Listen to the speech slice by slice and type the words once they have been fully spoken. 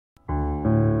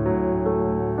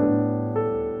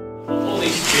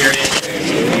Spirit.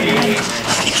 Amen.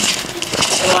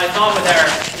 Well, I thought with our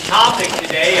topic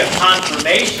today of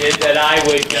confirmation that I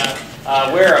would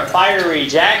wear a fiery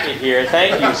jacket here.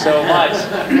 Thank you so much.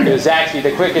 It was actually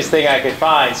the quickest thing I could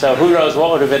find, so who knows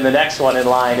what would have been the next one in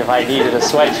line if I needed a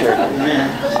sweatshirt.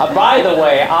 By the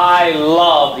way, I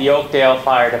love the Oakdale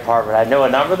Fire Department. I know a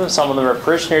number of them. Some of them are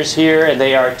parishioners here, and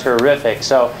they are terrific.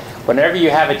 So whenever you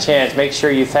have a chance, make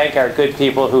sure you thank our good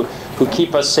people who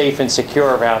keep us safe and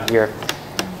secure around here.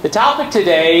 The topic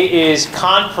today is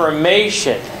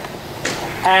confirmation.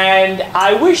 And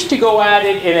I wish to go at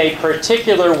it in a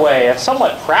particular way, a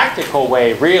somewhat practical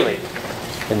way, really.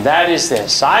 And that is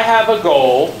this. I have a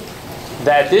goal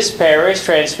that this parish,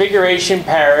 Transfiguration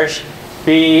Parish,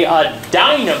 be a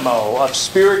dynamo of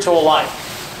spiritual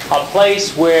life. A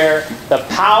place where the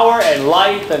power and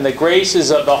life and the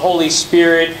graces of the Holy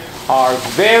Spirit are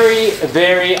very,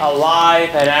 very alive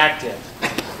and active.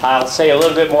 I'll say a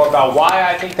little bit more about why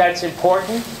I think that's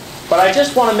important. But I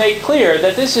just want to make clear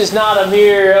that this is not a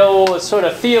mere sort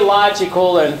of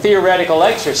theological and theoretical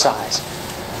exercise.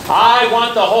 I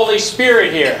want the Holy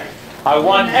Spirit here. I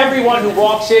want everyone who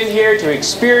walks in here to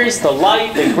experience the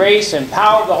light, the grace, and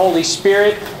power of the Holy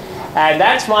Spirit. And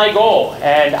that's my goal.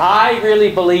 And I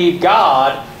really believe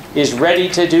God is ready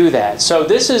to do that. So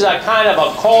this is a kind of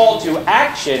a call to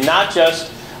action, not just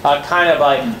a kind of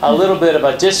a little bit of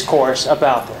a discourse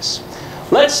about this.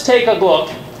 Let's take a look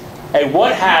at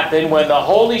what happened when the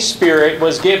Holy Spirit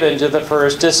was given to the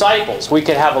first disciples. We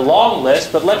could have a long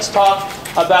list, but let's talk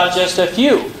about just a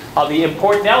few of the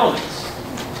important elements.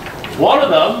 One of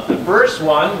them, the first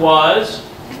one, was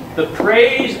the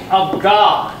praise of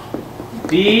God.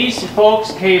 These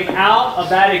folks came out of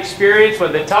that experience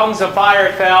when the tongues of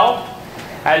fire fell,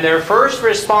 and their first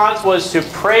response was to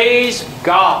praise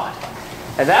God.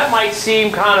 And that might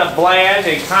seem kind of bland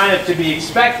and kind of to be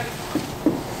expected.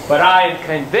 But I am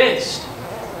convinced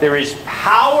there is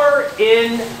power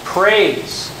in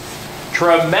praise.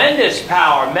 Tremendous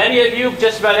power. Many of you,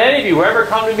 just about any of you, who ever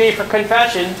come to me for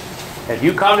confession, if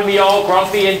you come to me all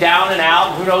grumpy and down and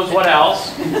out, who knows what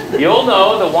else, you'll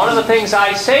know that one of the things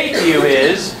I say to you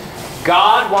is,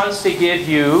 God wants to give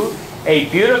you a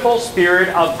beautiful spirit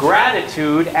of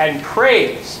gratitude and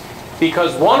praise.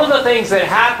 Because one of the things that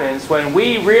happens when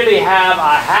we really have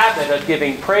a habit of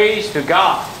giving praise to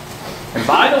God, and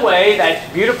by the way,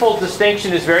 that beautiful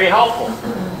distinction is very helpful.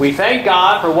 We thank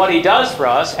God for what He does for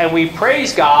us, and we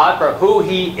praise God for who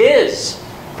He is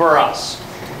for us.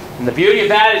 And the beauty of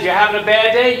that is you're having a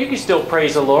bad day, you can still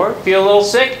praise the Lord. Feel a little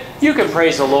sick, you can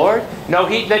praise the Lord. No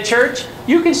heat in the church,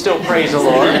 you can still praise the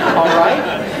Lord. All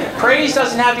right? Praise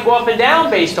doesn't have to go up and down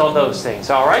based on those things.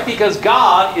 All right? Because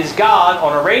God is God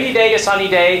on a rainy day, a sunny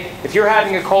day. If you're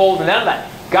having a cold and none of that,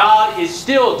 God is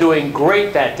still doing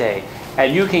great that day.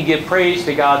 And you can give praise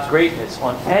to God's greatness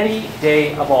on any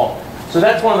day of all. So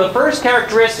that's one of the first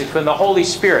characteristics when the Holy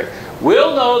Spirit.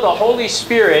 We'll know the Holy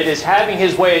Spirit is having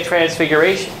His way at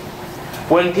Transfiguration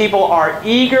when people are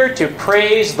eager to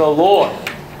praise the Lord.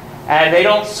 And they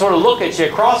don't sort of look at you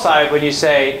cross-eyed when you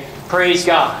say, praise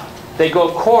God. They go,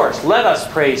 of course, let us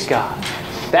praise God.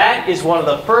 That is one of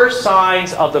the first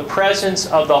signs of the presence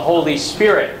of the Holy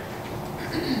Spirit.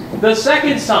 The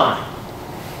second sign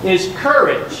is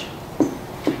courage.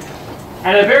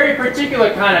 And a very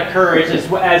particular kind of courage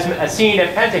as seen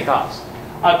at Pentecost.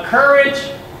 A courage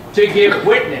to give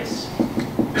witness.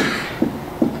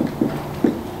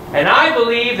 And I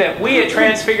believe that we at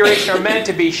Transfiguration are meant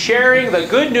to be sharing the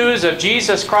good news of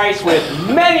Jesus Christ with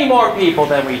many more people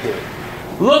than we do.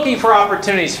 Looking for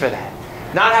opportunities for that.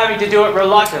 Not having to do it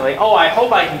reluctantly. Oh, I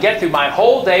hope I can get through my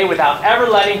whole day without ever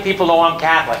letting people know I'm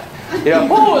Catholic. You know,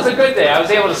 oh, it was a good day. I was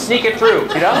able to sneak it through,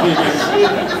 you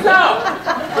know?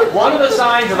 No. One of the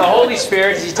signs of the Holy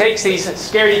Spirit is He takes these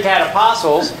scaredy-cat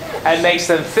apostles and makes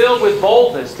them filled with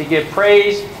boldness to give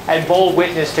praise and bold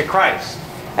witness to Christ.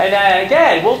 And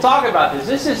again, we'll talk about this.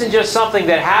 This isn't just something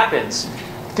that happens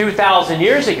 2,000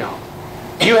 years ago.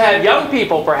 You have young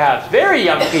people, perhaps, very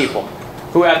young people,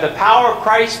 who have the power of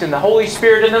Christ and the Holy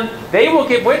Spirit in them. They will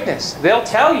give witness. They'll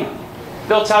tell you.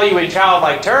 They'll tell you in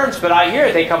childlike terms, but I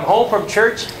hear they come home from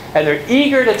church and they're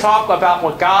eager to talk about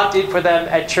what God did for them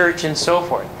at church and so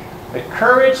forth. The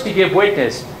courage to give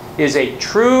witness is a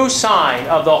true sign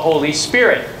of the Holy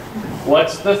Spirit.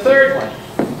 What's the third one?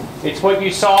 It's what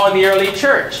you saw in the early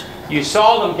church. You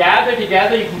saw them gather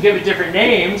together. You can give it different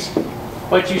names,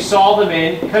 but you saw them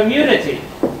in community.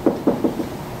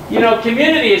 You know,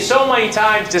 community is so many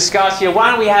times discussed. You know,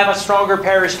 why don't we have a stronger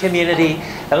parish community?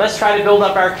 And let's try to build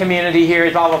up our community here,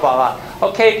 blah, blah, blah, blah.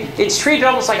 Okay, it's treated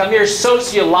almost like a mere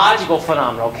sociological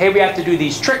phenomenon. Okay, we have to do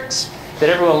these tricks. that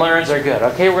everyone learns are good.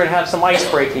 Okay, we're going to have some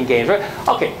ice-breaking games.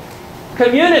 Okay,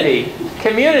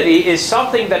 community is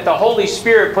something that the Holy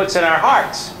Spirit puts in our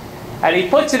hearts. And He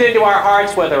puts it into our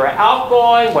hearts whether we're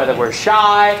outgoing, whether we're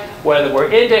shy, whether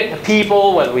we're into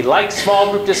people, whether we like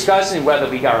small group discussions, whether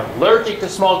we are allergic to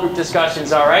small group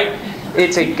discussions, all right?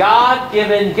 It's a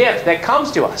God-given gift that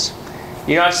comes to us.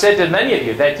 You know, I've said to many of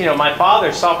you that, you know, my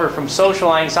father suffered from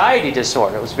social anxiety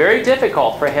disorder. It was very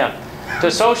difficult for him to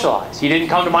socialize. He didn't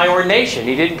come to my ordination.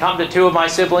 He didn't come to 2 of my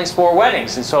siblings' 4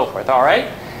 weddings and so forth, all right?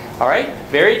 All right?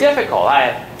 Very difficult. I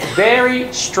have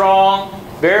very strong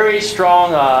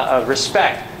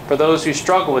respect for those who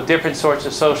struggle with different sorts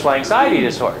of social anxiety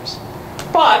disorders.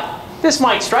 But this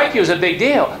might strike you as a big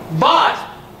deal. But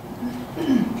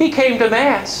he came to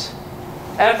Mass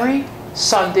every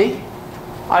Sunday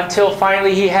until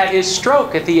finally he had his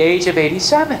stroke at the age of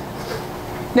 87.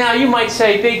 Now you might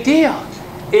say, big deal.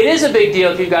 It is a big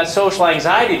deal if you've got social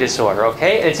anxiety disorder,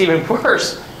 okay? And it's even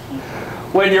worse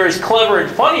when you're as clever and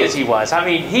funny as he was. I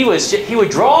mean, he would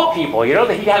draw people, you know,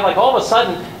 that he'd have like all of a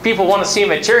sudden people want to see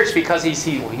him at church because he's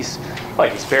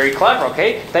very clever,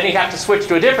 okay? Then he'd have to switch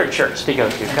to a different church to go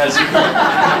to because he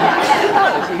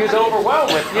was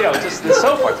overwhelmed with, you know, just and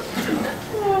so forth.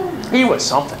 He was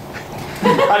something.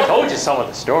 I told you some of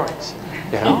the stories,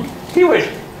 you know. He would,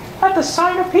 at the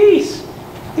sign of peace,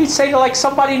 he'd say to like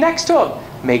somebody next to him,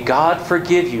 "May God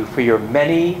forgive you for your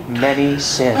many, many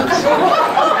sins."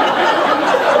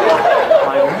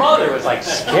 My mother was like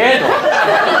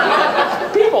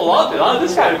scandalous. People loved it. Oh,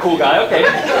 this kind of cool guy, okay.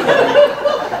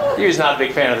 He was not a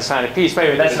big fan of the sign of peace.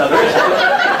 Maybe that's another issue.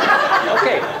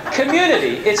 Okay,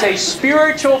 community. It's a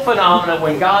spiritual phenomenon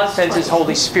when God sends His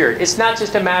Holy Spirit. It's not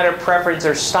just a matter of preference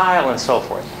or style and so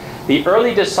forth. The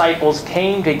early disciples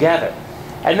came together.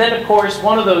 And then, of course,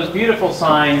 one of those beautiful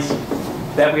signs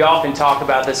that we often talk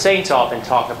about, the saints often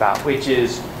talk about, which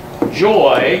is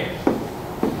joy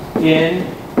in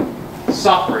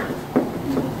suffering.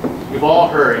 You've all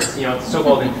heard, you know, the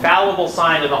so-called infallible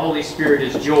sign of the Holy Spirit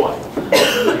is joy.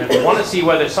 If you want to see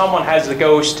whether someone has the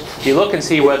ghost, you look and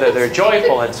see whether they're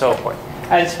joyful and so forth.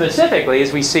 And specifically,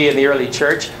 as we see in the early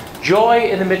church, joy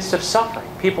in the midst of suffering.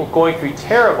 People going through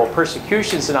terrible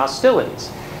persecutions and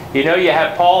hostilities. You know, you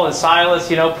have Paul and Silas,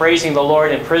 you know, praising the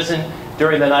Lord in prison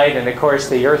during the night, and of course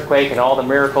the earthquake and all the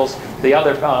miracles, the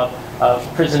other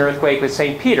prison earthquake with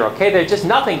St. Peter, okay? There's just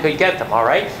nothing could get them, all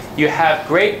right? You have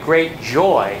great, great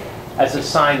joy as a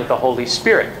sign of the Holy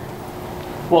Spirit.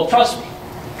 Well, trust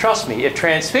me, if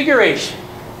Transfiguration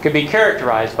could be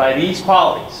characterized by these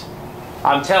qualities,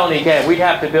 I'm telling you again, we'd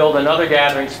have to build another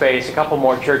gathering space, a couple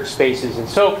more church spaces and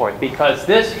so forth, because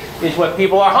this is what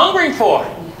people are hungering for.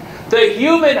 The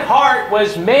human heart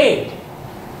was made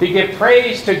to give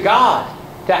praise to God,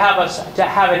 to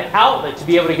have an outlet, to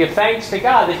be able to give thanks to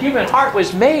God. The human heart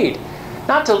was made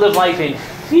not to live life in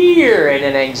fear and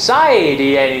in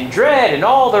anxiety and in dread and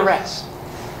all the rest.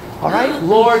 All right?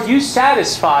 Lord, you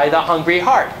satisfy the hungry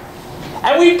heart.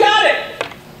 And we've got it.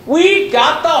 We've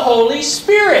got the Holy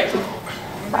Spirit.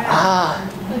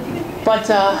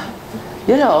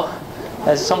 You know,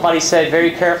 as somebody said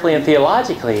very carefully and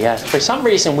theologically, for some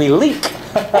reason we leak.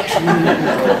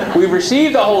 We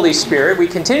receive the Holy Spirit. We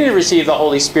continue to receive the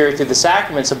Holy Spirit through the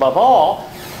sacraments above all.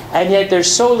 And yet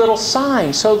there's so little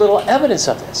sign, so little evidence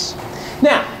of this.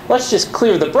 Now, let's just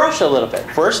clear the brush a little bit.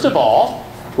 First of all,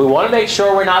 we want to make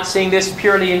sure we're not seeing this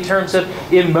purely in terms of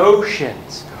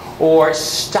emotions or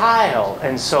style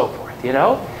and so forth, you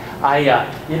know.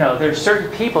 You know, there's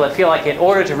certain people that feel like in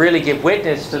order to really give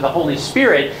witness to the Holy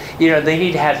Spirit, you know, they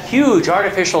need to have huge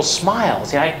artificial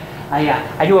smiles. You know,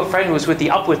 I knew a friend who was with the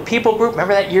Up With People group.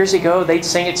 Remember that years ago? They'd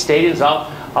sing at stadiums,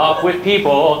 Up With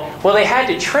People. Well, they had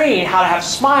to train how to have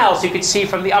smiles you could see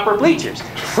from the upper bleachers.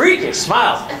 Freakish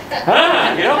smiles.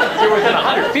 You know, if you're within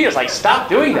 100 feet, it's like, stop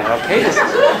doing that, okay? This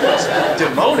is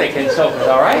demonic and so forth,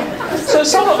 all right? So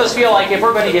some of us feel like if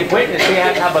we're going to give witness, we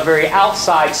have to have a very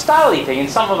outside, styly thing. And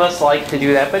some of us like to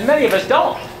do that, but many of us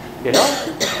don't, you know?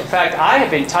 In fact, I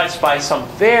have been touched by some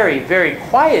very, very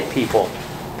quiet people,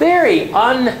 very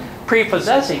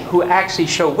unprepossessing, who actually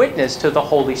show witness to the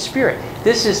Holy Spirit.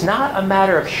 This is not a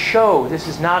matter of show. This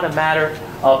is not a matter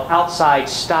of outside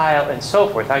style and so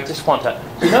forth. I just want to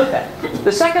note that.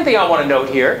 The second thing I want to note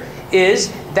here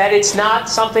is that it's not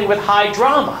something with high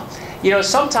drama. You know,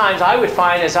 sometimes I would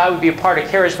find, as I would be a part of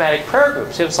charismatic prayer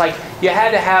groups, it was like you had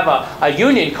to have a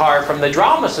union card from the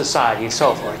drama society and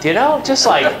so forth, you know? Just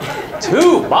like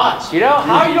too much, you know?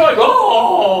 How are you doing?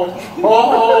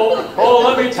 Oh,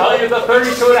 let me tell you the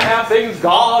 32 and a half things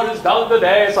God has done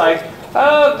today. It's like,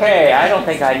 Okay, I don't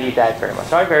think I need that very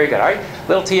much. All right, very good. All right,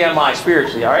 little TMI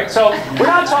spiritually. All right, so we're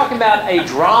not talking about a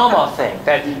drama thing.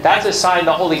 That's a sign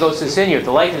the Holy Ghost is in you.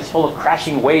 The life is full of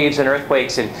crashing waves and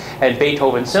earthquakes and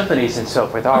Beethoven symphonies and so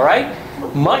forth. All right,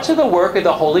 much of the work of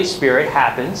the Holy Spirit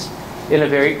happens in a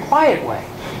very quiet way,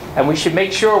 and we should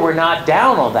make sure we're not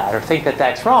down on that or think that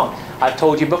that's wrong. I've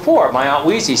told you before. My Aunt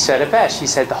Weezy said it best. She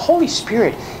said the Holy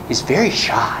Spirit is very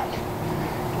shy.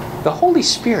 The Holy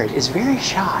Spirit is very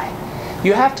shy.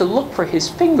 You have to look for His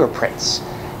fingerprints.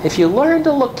 If you learn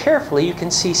to look carefully, you can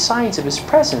see signs of His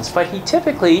presence. But He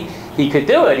could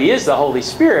do it. He is the Holy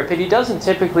Spirit, but He doesn't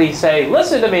typically say,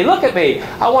 listen to me, look at me.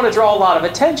 I want to draw a lot of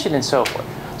attention and so forth.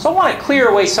 So I want to clear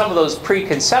away some of those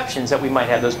preconceptions that we might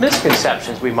have, those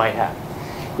misconceptions we might have.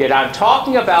 Yet I'm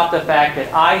talking about the fact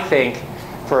that I think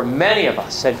for many of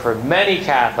us and for many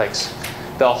Catholics,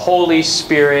 the Holy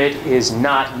Spirit is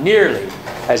not nearly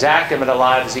as active and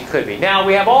alive as He could be. Now,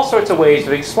 we have all sorts of ways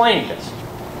of explaining this.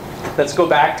 Let's go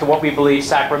back to what we believe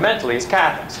sacramentally as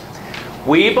Catholics.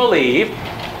 We believe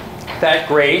that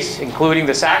grace, including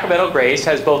the sacramental grace,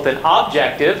 has both an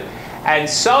objective and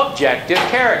subjective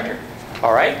character.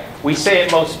 All right? We say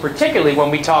it most particularly when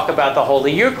we talk about the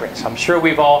Holy Eucharist. I'm sure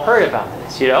we've all heard about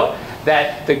this, you know,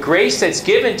 that the grace that's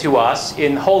given to us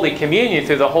in Holy Communion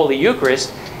through the Holy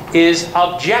Eucharist is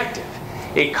objective.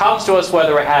 It comes to us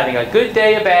whether we're having a good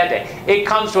day, a bad day. It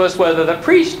comes to us whether the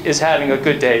priest is having a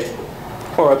good day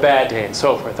or a bad day and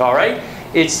so forth, all right?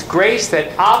 It's grace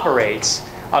that operates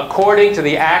according to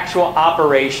the actual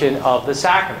operation of the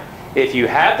sacrament. If you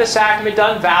have the sacrament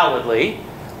done validly,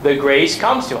 the grace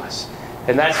comes to us.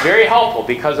 And that's very helpful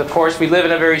because, of course, we live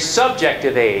in a very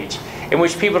subjective age in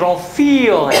which people don't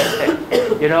feel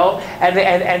anything, you know, and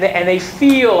they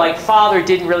feel like Father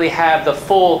didn't really have the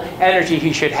full energy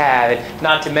he should have, and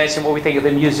not to mention what we think of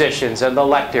the musicians and the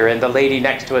lector and the lady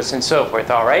next to us and so forth,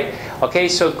 all right? Okay,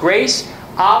 so grace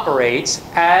operates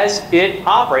as it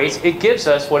operates. It gives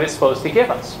us what it's supposed to give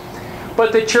us.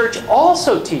 But the Church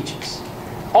also teaches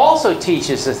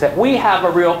us that we have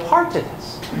a real part to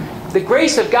this. The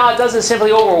grace of God doesn't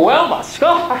simply overwhelm us.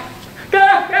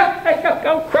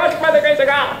 I'm crushed by the grace of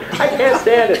God. I can't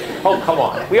stand it. Oh, come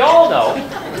on. We all know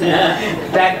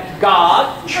that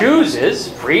God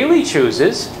freely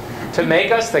chooses, to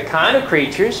make us the kind of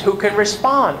creatures who can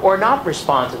respond or not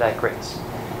respond to that grace.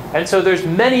 And so there's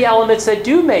many elements that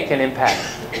do make an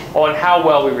impact on how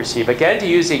well we receive. Again, to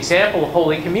use the example of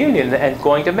Holy Communion and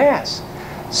going to Mass.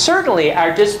 Certainly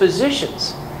our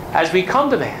dispositions as we come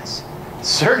to Mass.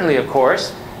 Certainly, of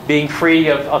course, being free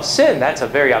of sin, that's a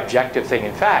very objective thing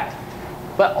in fact.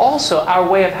 But also our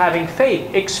way of having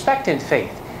faith, expectant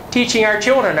faith. Teaching our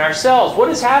children, ourselves, what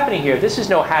is happening here? This is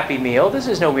no happy meal, this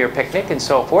is no mere picnic and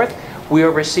so forth. We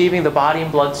are receiving the body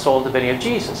and blood, soul, and divinity of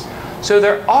Jesus. So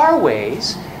there are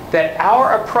ways that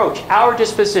our approach, our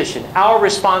disposition, our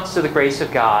response to the grace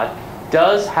of God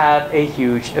does have a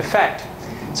huge effect.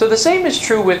 So the same is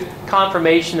true with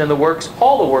confirmation and the works,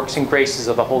 all the works and graces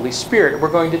of the Holy Spirit.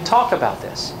 We're going to talk about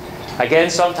this. Again,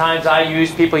 sometimes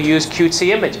people use cutesy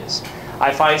images.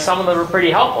 I find some of them are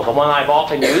pretty helpful. The one I've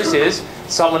often used is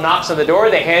someone knocks on the door,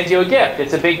 they hand you a gift.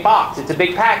 It's a big box, it's a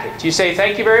big package. You say,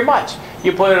 thank you very much.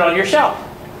 You put it on your shelf.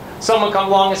 Someone comes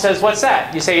along and says, what's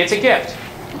that? You say, it's a gift.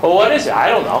 Well, what is it? I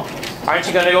don't know. Aren't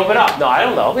you going to open up? No, I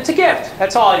don't know. It's a gift.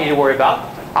 That's all I need to worry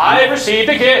about. I received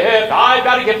a gift. I've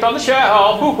got a gift on the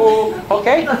shelf. Hoo-hoo.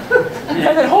 Okay?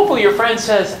 And then hopefully your friend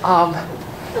says,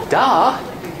 duh.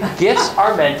 Gifts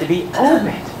are meant to be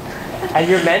opened. And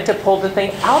you're meant to pull the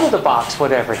thing out of the box,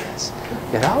 whatever it is.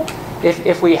 You know?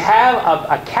 If we have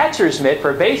a catcher's mitt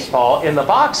for baseball in the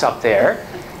box up there,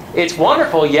 it's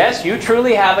wonderful. Yes, you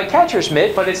truly have a catcher's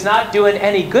mitt, but it's not doing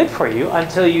any good for you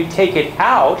until you take it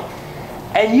out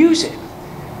and use it.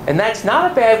 And that's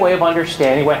not a bad way of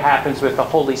understanding what happens with the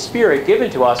Holy Spirit given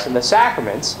to us in the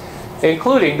sacraments,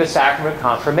 including the sacrament of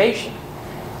confirmation.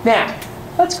 Now,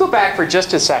 let's go back for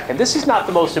just a second. This is not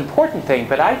the most important thing,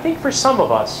 but I think for some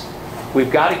of us,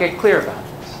 we've got to get clear about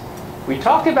this. We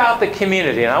talked about the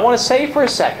community, and I want to say for a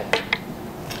second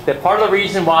that part of the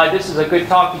reason why this is a good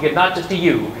talk to give not just to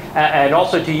you, and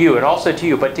also to you, and also to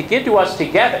you, but to give to us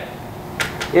together,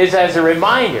 is as a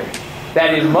reminder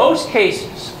that in most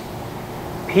cases,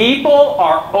 people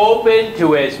are open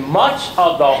to as much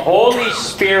of the Holy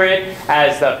Spirit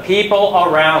as the people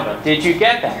around them. Did you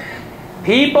get that?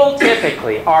 People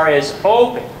typically are as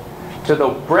open to the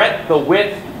breadth, the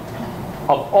width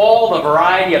of all the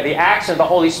variety of the acts of the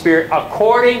Holy Spirit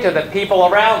according to the people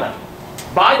around them.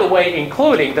 By the way,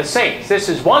 including the saints. This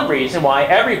is one reason why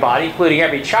everybody, including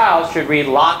every child, should read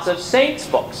lots of saints'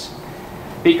 books.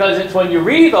 Because it's when you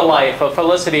read the life of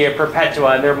Felicity and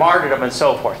Perpetua and their martyrdom and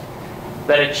so forth,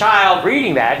 that a child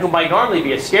reading that, who might normally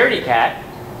be a scaredy cat,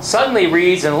 suddenly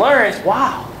reads and learns,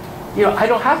 wow, I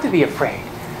don't have to be afraid,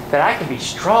 that I can be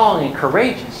strong and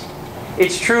courageous.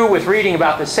 It's true with reading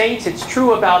about the saints. It's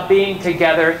true about being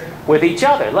together with each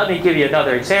other. Let me give you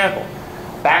another example.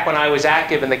 Back when I was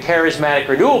active in the charismatic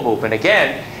renewal movement,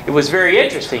 again, it was very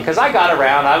interesting because I got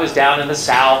around. I was down in the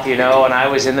South, and I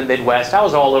was in the Midwest. I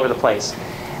was all over the place.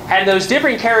 And those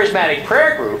different charismatic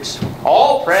prayer groups,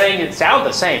 all praying, it sounded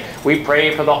the same. We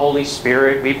pray for the Holy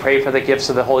Spirit. We pray for the gifts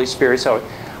of the Holy Spirit. So,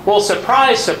 well,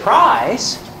 surprise,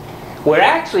 surprise, what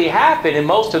actually happened in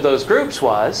most of those groups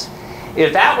was,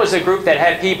 if that was a group that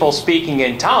had people speaking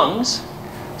in tongues,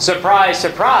 surprise,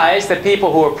 surprise, the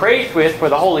people who were prayed with for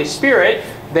the Holy Spirit,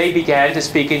 they began to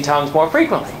speak in tongues more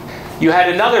frequently. You had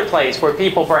another place where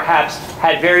people perhaps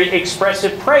had very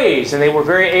expressive praise, and they were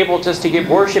very able just to give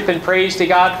worship and praise to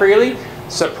God freely.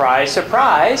 Surprise,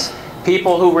 surprise,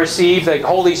 people who received the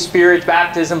Holy Spirit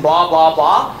baptism, blah, blah,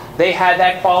 blah, they had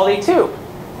that quality too.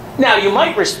 Now, you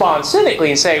might respond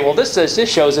cynically and say, well, this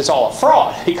shows it's all a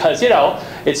fraud because,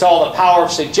 it's all the power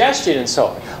of suggestion and so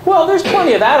on. Well, there's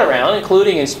plenty of that around,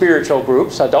 including in spiritual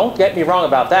groups, so don't get me wrong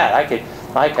about that.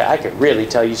 I could really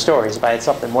tell you stories if I had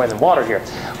something more than water here.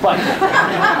 But,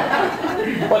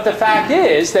 but the fact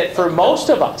is that for most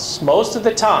of us, most of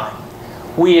the time,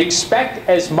 we expect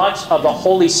as much of the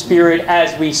Holy Spirit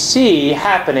as we see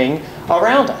happening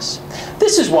around us.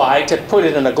 This is why, to put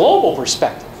it in a global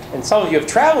perspective, and some of you have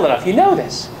traveled enough, you know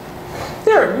this.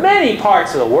 There are many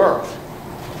parts of the world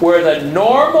where the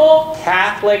normal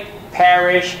Catholic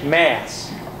parish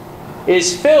Mass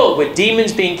is filled with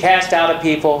demons being cast out of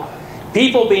people,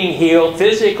 people being healed,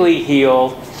 physically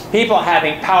healed, people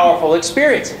having powerful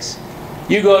experiences.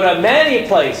 You go to many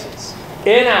places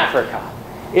in Africa,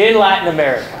 in Latin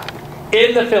America,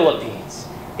 in the Philippines,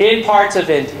 in parts of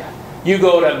India. You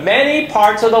go to many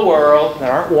parts of the world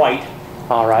that aren't white.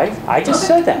 All right, I just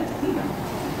said that.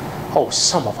 Oh,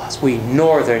 some of us, we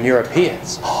Northern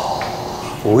Europeans,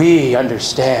 we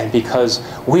understand because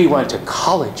we went to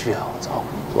Collegeville. Oh,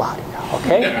 bloody hell,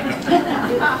 okay?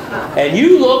 And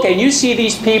you look and you see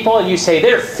these people and you say,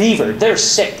 they're fevered, they're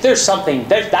sick, there's something,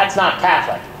 that's not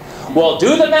Catholic. Well,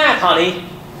 do the math, honey.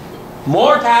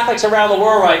 More Catholics around the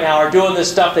world right now are doing this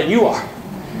stuff than you are.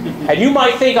 And you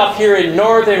might think up here in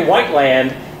Northern White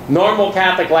Land, normal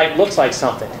Catholic life looks like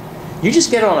something. You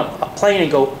just get on a plane and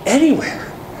go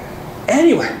anywhere,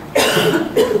 anywhere.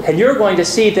 And you're going to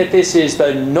see that this is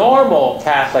the normal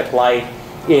Catholic life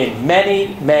in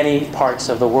many, many parts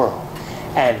of the world.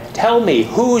 And tell me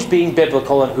who's being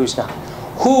biblical and who's not.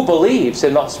 Who believes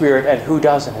in the Spirit and who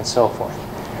doesn't and so forth.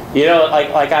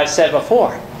 Like I've said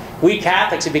before, we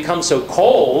Catholics have become so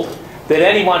cold that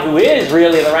anyone who is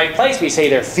really in the right place, we say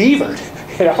they're fevered,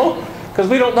 because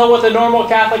we don't know what the normal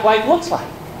Catholic life looks like.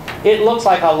 It looks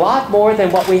like a lot more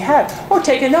than what we have. Or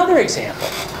take another example.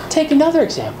 Take another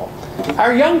example.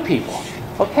 Our young people,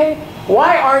 okay?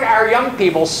 Why aren't our young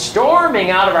people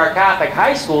storming out of our Catholic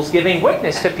high schools giving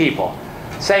witness to people?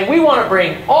 Saying, we want to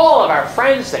bring all of our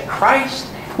friends to Christ.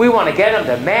 We want to get them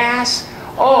to Mass.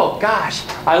 Oh, gosh.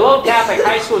 I love Catholic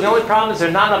high school. The only problem is there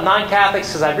are not enough non-Catholics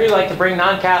because I'd really like to bring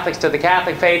non-Catholics to the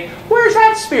Catholic faith. Where's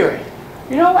that spirit?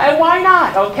 And why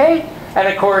not, okay? And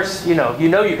of course, you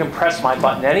can press my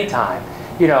button anytime.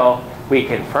 We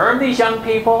confirm these young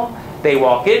people. They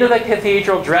walk into the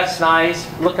cathedral dressed nice,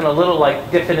 looking a little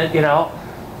like diffident,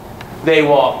 They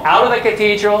walk out of the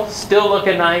cathedral, still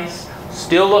looking nice,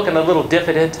 still looking a little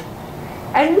diffident.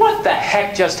 And what the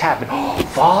heck just happened? Oh,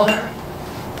 Father,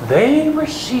 they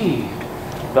received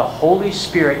the Holy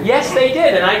Spirit. Yes, they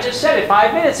did. And I just said it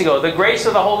 5 minutes ago. The grace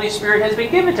of the Holy Spirit has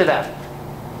been given to them.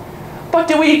 But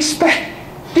do we expect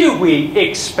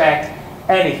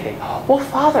anything? Well,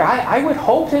 Father, I would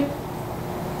hope that,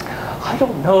 I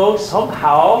don't know,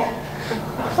 somehow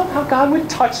God would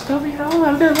touch them,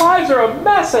 their lives are a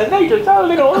mess, and they just, oh,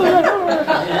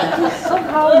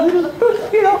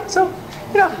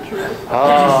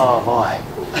 boy.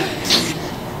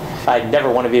 I'd never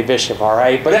want to be a bishop, all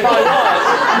right? But if I was,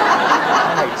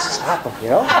 I might slap them,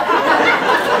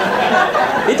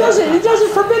 It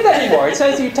doesn't forbid that anymore. It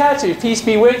says you tattoo, peace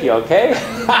be with you, okay?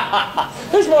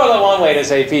 There's more than one way to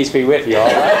say peace be with you, all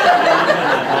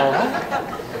right?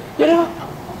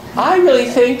 I really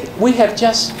think we have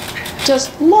just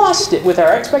lost it with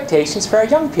our expectations for our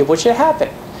young people, which should happen.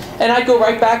 And I go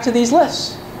right back to these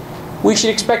lists. We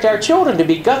should expect our children to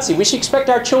be gutsy. We should expect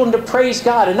our children to praise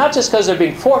God, and not just because they're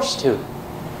being forced to.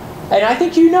 And I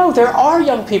think there are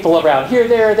young people around here,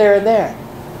 there, and there,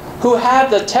 who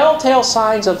have the telltale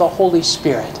signs of the Holy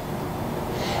Spirit.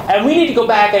 And we need to go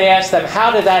back and ask them, how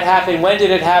did that happen? When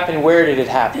did it happen? Where did it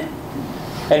happen?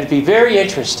 And it'd be very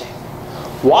interesting.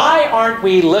 Why aren't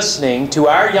we listening to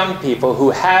our young people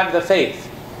who have the faith?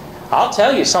 I'll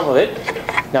tell you some of it.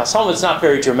 Now, some of it's not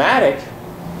very dramatic,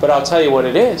 but I'll tell you what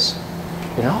it is.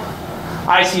 You know?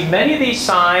 I see many of these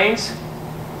signs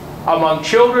among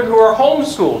children who are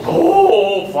homeschooled.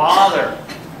 Oh, Father,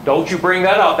 don't you bring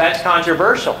that up. That's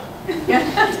controversial.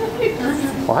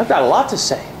 Well, I've got a lot to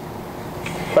say.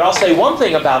 But I'll say one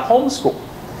thing about homeschool.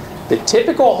 The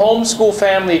typical homeschool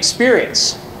family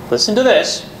experience, listen to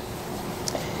this,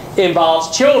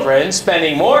 involves children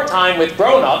spending more time with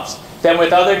grown-ups than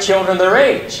with other children their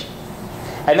age.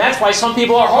 And that's why some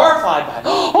people are horrified by it.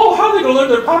 Oh, how are they going to learn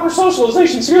their proper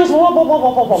socialization skills? Blah, blah, blah,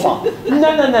 blah, blah, blah.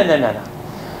 No.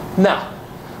 No.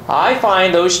 I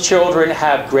find those children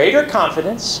have greater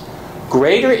confidence,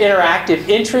 greater interactive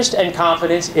interest and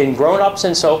confidence in grown-ups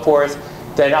and so forth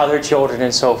than other children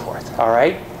and so forth. All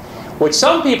right? What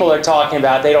some people are talking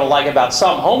about, they don't like about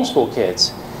some homeschool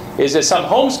kids, is that some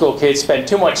homeschool kids spend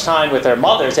too much time with their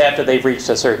mothers after they've reached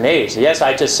a certain age. Yes,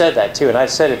 I just said that too, and I've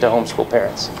said it to homeschool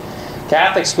parents.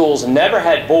 Catholic schools never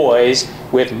had boys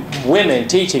with women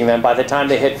teaching them by the time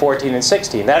they hit 14 and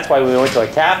 16. That's why when we went to a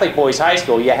Catholic boys' high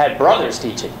school, you had brothers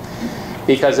teaching.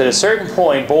 Because at a certain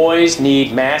point, boys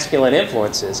need masculine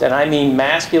influences. And I mean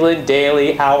masculine,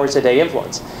 daily, hours-a-day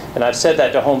influence. And I've said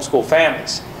that to homeschool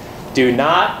families. Do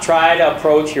not try to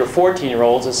approach your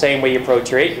 14-year-olds the same way you approach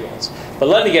your 8-year-olds. But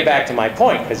let me get back to my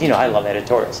point, because, you know, I love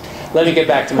editorials. Let me get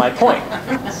back to my point,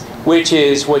 which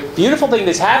is what beautiful thing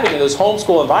that's happening in those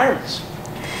homeschool environments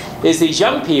is these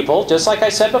young people, just like I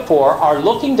said before, are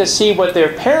looking to see what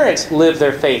their parents live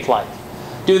their faith like.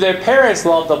 Do their parents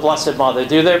love the Blessed Mother?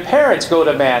 Do their parents go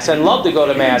to Mass and love to go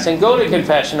to Mass and go to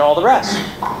confession and all the rest?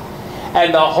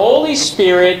 And the Holy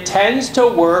Spirit tends to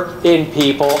work in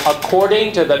people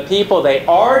according to the people they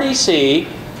already see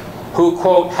who,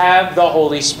 quote, have the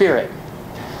Holy Spirit.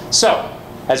 So,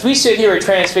 as we sit here at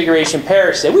Transfiguration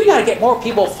Parish, say, we got to get more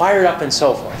people fired up and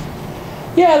so forth.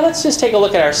 Yeah, let's just take a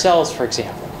look at ourselves, for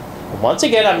example. And once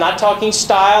again, I'm not talking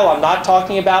style, I'm not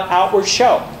talking about outward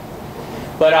show.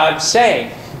 But I'm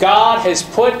saying God has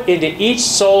put into each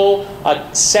soul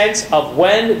a sense of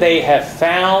when they have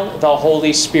found the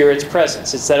Holy Spirit's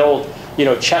presence. It's that old, you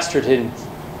know, Chesterton,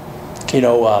 you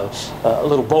know,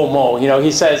 little bon mot. You know,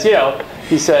 he says,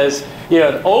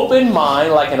 an open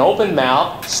mind, like an open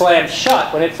mouth, slams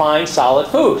shut when it finds solid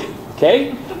food.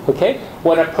 Okay? Okay?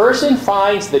 When a person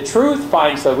finds the truth,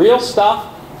 finds the real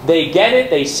stuff, they get it,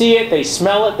 they see it, they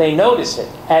smell it, they notice it,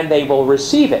 and they will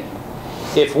receive it.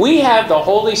 If we have the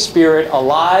Holy Spirit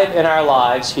alive in our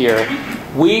lives here,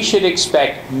 we should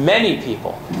expect many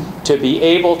people to be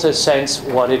able to sense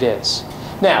what it is.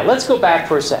 Now, let's go back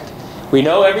for a second. We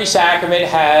know every sacrament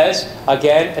has,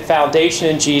 again, a foundation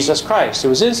in Jesus Christ. It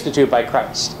was instituted by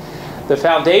Christ. The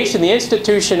foundation, the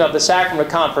institution of the sacrament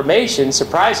of confirmation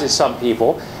surprises some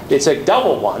people. It's a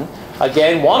double one.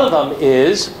 Again, one of them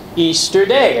is Easter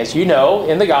Day. As you know,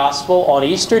 in the Gospel, on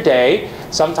Easter Day,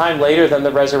 sometime later than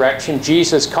the resurrection,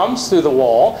 Jesus comes through the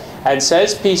wall and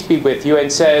says, "Peace be with you," and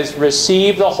says,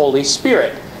 "Receive the Holy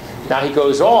Spirit." Now he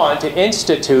goes on to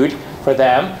institute for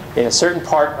them, in a certain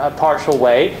partial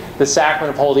way, the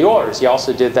sacrament of Holy Orders. He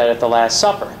also did that at the Last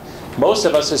Supper. Most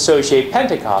of us associate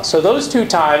Pentecost. So those two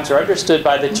times are understood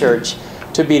by the Church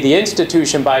to be the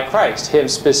institution by Christ. Him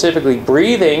specifically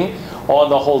breathing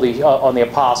on the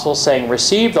apostles, saying,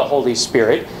 "Receive the Holy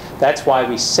Spirit." That's why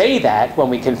we say that when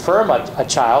we confirm a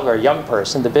child or a young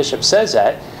person. The bishop says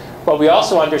that. But we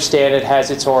also understand it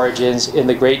has its origins in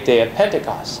the great day of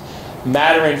Pentecost.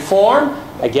 Matter and form.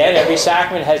 Again, every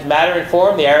sacrament has matter and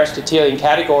form, the Aristotelian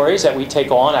categories that we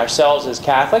take on ourselves as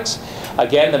Catholics.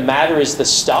 Again, the matter is the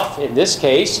stuff. In this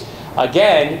case,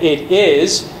 again, it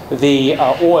is the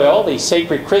oil, the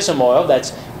sacred chrism oil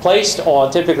that's placed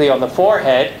on, typically on the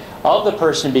forehead of the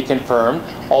person to be confirmed.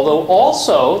 Although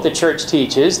also, the Church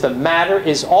teaches, the matter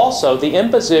is also the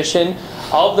imposition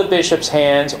of the bishop's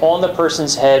hands on the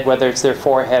person's head, whether it's their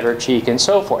forehead or cheek and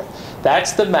so forth.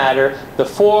 That's the matter. The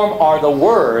form are the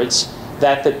words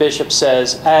that the bishop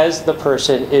says as the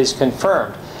person is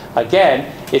confirmed. Again,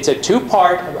 it's a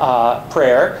two-part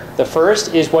prayer. The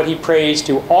first is what he prays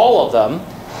to all of them,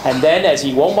 and then as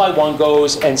he one by one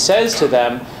goes and says to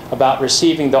them about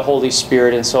receiving the Holy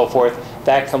Spirit and so forth,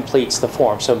 that completes the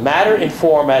form. So matter and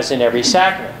form as in every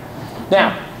sacrament.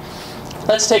 Now,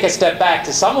 let's take a step back.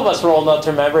 To some of us, we're old enough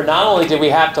to remember, not only did we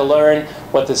have to learn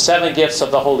what the 7 gifts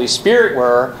of the Holy Spirit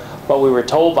were, but we were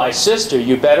told by Sister,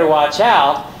 you better watch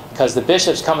out, because the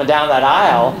bishop's coming down that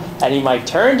aisle, and he might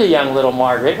turn to young little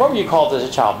Margaret. What were you called as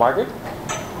a child, Margaret?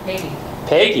 Peggy.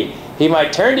 Peggy. He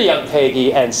might turn to young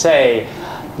Peggy and say,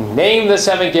 name the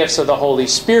 7 gifts of the Holy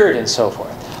Spirit and so forth.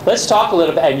 Let's talk a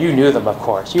little bit, and you knew them, of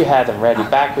course. You had them ready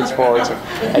backwards, forwards,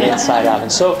 and inside out,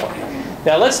 and so forth.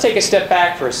 Now, let's take a step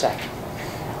back for a second.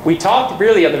 We talked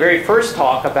really on the very first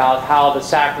talk about how the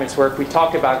sacraments work. We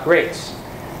talked about grace.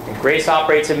 And grace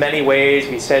operates in many ways.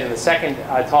 We said in the second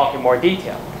talk in more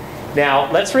detail.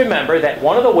 Now, let's remember that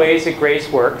one of the ways that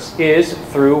grace works is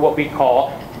through what we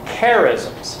call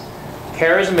charisms.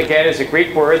 Charism, again, is a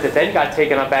Greek word that then got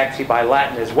taken up actually by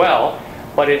Latin as well.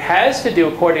 But it has to do,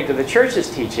 according to the Church's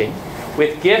teaching,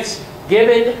 with gifts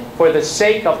given for the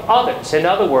sake of others. In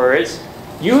other words,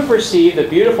 you have received a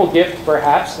beautiful gift,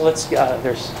 perhaps. We're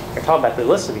talking about the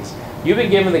list of these. You've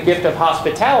been given the gift of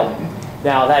hospitality.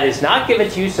 Now, that is not given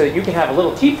to you so that you can have a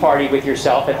little tea party with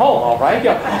yourself at home, all right?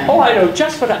 Oh, I know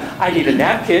just what I need a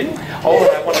napkin. Oh,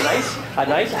 I want a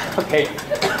nice, okay,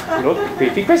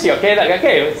 creepy Chrissy,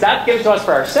 okay, it's not given to us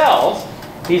for ourselves.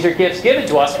 These are gifts given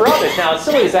to us for others. Now, as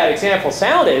silly as that example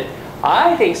sounded,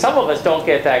 I think some of us don't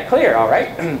get that clear, all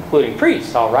right? Including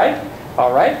priests, all right?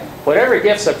 All right? Whatever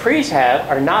gifts a priest have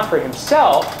are not for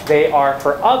himself, they are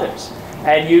for others.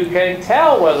 And you can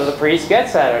tell whether the priest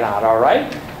gets that or not, all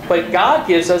right? But God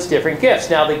gives us different gifts.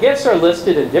 Now, the gifts are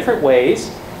listed in different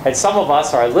ways, and some of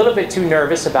us are a little bit too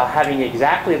nervous about having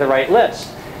exactly the right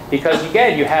list. Because,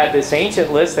 again, you have this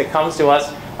ancient list that comes to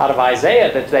us out of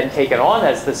Isaiah that's then taken on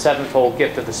as the sevenfold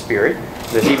gift of the Spirit.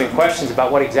 There's even questions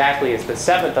about what exactly is the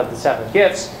seventh of the seven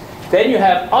gifts. Then you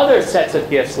have other sets of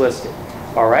gifts listed.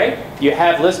 All right? You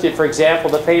have listed, for example,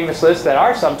 the famous list that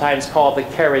are sometimes called the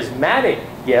charismatic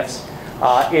gifts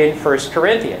in 1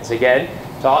 Corinthians. Again,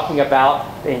 talking about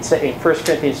in 1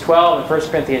 Corinthians 12 and 1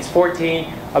 Corinthians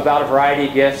 14 about a variety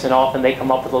of gifts, and often they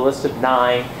come up with a list of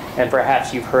 9, and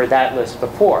perhaps you've heard that list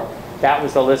before. That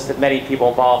was the list that many people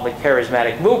involved in the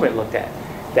charismatic movement looked at.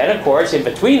 Then, of course, in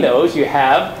between those, you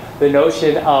have the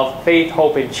notion of faith,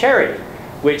 hope, and charity,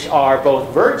 which are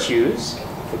both virtues,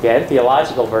 again, the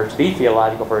theological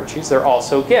virtues, they're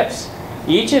also gifts.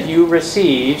 Each of you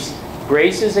receives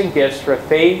graces and gifts for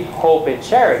faith, hope, and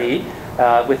charity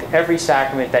with every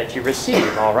sacrament that you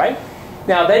receive, all right?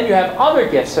 Now, then you have other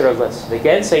gifts that are listed.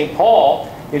 Again, St.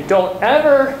 Paul, you don't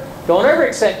ever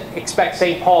expect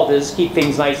St. Paul to just keep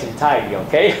things nice and tidy,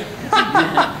 okay?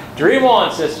 Dream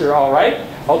on, sister, all right?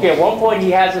 Okay, at one point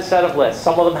he has a set of lists.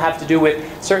 Some of them have to do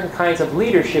with certain kinds of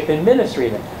leadership and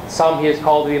ministry. Some he is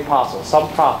called to be apostles,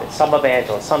 some prophets, some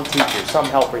evangelists, some teachers, some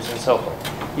helpers, and so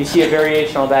forth. You see a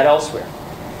variation on that elsewhere.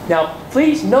 Now,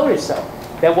 please notice, though,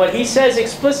 that what he says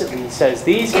explicitly, he says,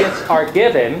 these gifts are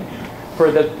given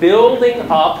for the building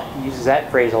up, he uses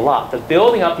that phrase a lot, the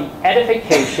building up, the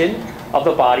edification of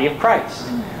the body of Christ.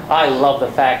 I love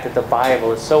the fact that the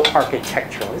Bible is so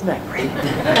architectural. Isn't that great?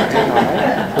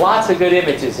 Right. Lots of good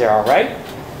images there, all right?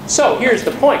 So, here's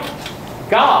the point.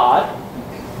 God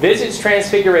visits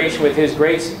Transfiguration with his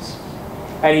graces.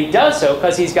 And he does so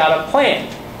because he's got a plan.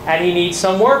 And he needs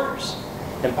some workers.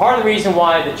 And part of the reason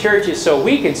why the church is so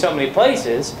weak in so many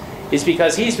places is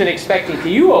because he's been expecting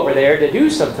you over there to do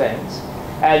some things.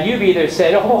 And you've either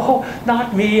said, oh,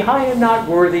 not me, I am not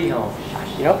worthy. Oh,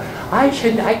 you know, I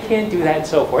can't do that, and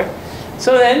so forth.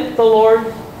 So then the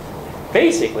Lord,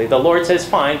 basically, the Lord says,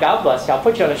 fine, God bless you, I'll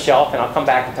put you on a shelf and I'll come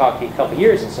back and talk to you in a couple of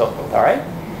years and so forth, all right?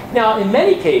 Now, in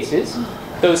many cases,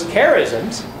 those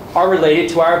charisms are related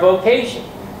to our vocation.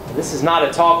 This is not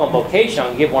a talk on vocation.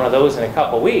 I'll give one of those in a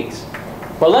couple of weeks.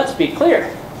 But let's be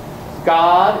clear.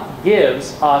 God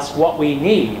gives us what we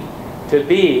need to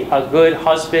be a good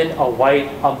husband, a wife,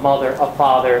 a mother, a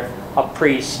father, a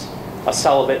priest, a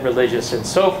celibate religious, and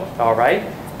so forth, all right?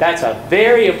 That's a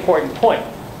very important point.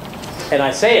 And I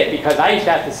say it because I used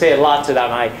to have to say it a lot to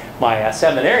my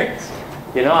seminarians.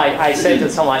 You know, I said to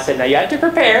someone, I said, now you have to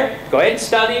prepare, go ahead and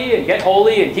study, and get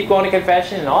holy, and keep going to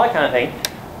confession, and all that kind of thing.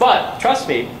 But, trust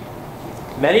me,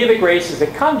 many of the graces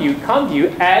that come to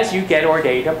you as you get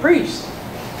ordained a priest.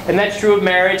 And that's true of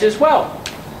marriage as well.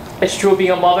 It's true of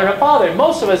being a mother and a father. And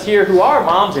most of us here who are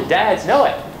moms and dads know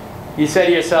it. You say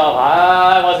to yourself,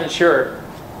 I wasn't sure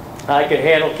I could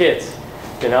handle kids,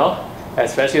 you know,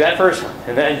 especially that first one,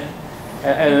 and then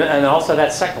and also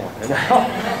that second one, and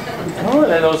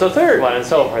then there was a third one, and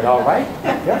so forth. All right,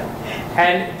 yeah.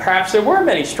 And perhaps there were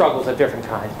many struggles of different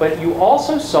kinds, but you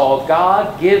also saw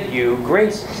God give you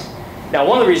graces. Now,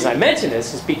 one of the reasons I mention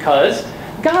this is because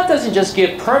God doesn't just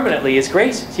give permanently His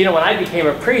graces. You know, when I became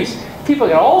a priest, people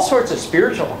get all sorts of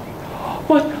spiritual.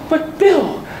 But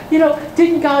Bill, you know,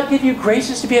 didn't God give you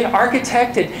graces to be an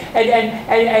architect?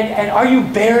 And are you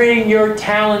burying your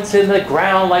talents in the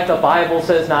ground like the Bible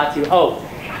says not to? Oh,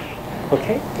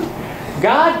 okay.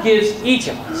 God gives each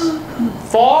of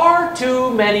us far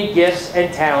too many gifts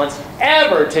and talents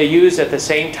ever to use at the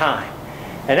same time.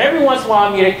 And every once in a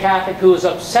while I meet a Catholic who is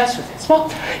obsessed with this.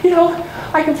 Well, you know,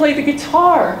 I can play the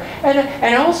guitar, and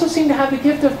I also seem to have the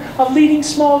gift of leading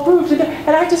small groups, and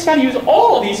I just got to use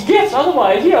all of these gifts,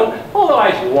 otherwise, you know,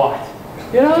 otherwise what?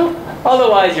 You know?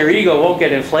 Otherwise your ego won't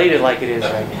get inflated like it is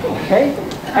right now, okay?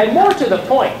 And more to the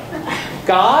point,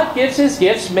 God gives His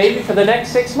gifts maybe for the next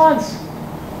 6 months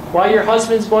while your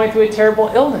husband's going through a terrible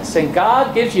illness, and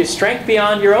God gives you strength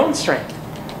beyond your own strength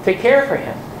to care for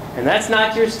him. And that's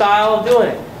not your style of doing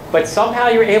it, but somehow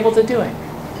you're able to do it.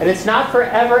 And it's not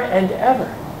forever and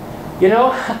ever. You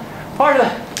know, part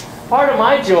of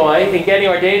my joy in getting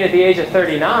ordained at the age of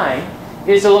 39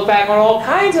 is to look back on all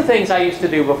kinds of things I used to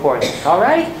do before this. All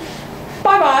right?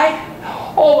 Bye-bye.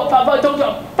 Oh,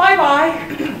 bye-bye.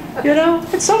 You know,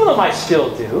 and some of them I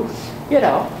still do, you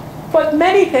know. But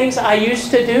many things I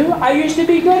used to do, I used to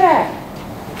be good at.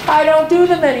 I don't do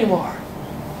them anymore.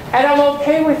 And I'm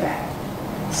okay with that.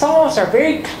 Some of us are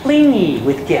very clingy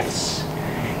with gifts.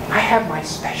 I have my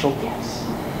special gifts.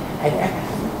 And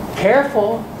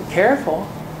careful, careful.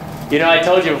 You know, I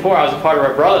told you before, I was a part of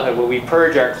our brotherhood where we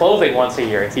purge our clothing once a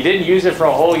year. If you didn't use it for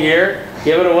a whole year,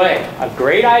 give it away. A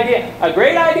great idea. A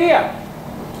great idea.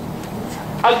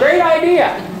 A great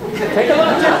idea. Take a look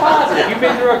at your closet. If you've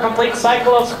been through a complete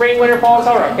cycle of spring, winter, fall,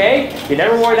 summer, okay? You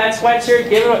never wore that sweatshirt,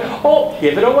 give it away. Oh,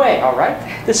 give it away, all right?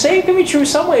 The same can be true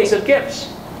some ways of gifts.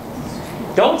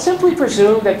 Don't simply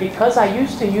presume that because I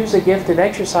used to use a gift and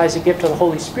exercise a gift of the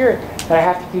Holy Spirit that I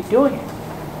have to keep doing it.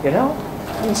 You know?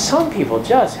 I mean, some people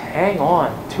just hang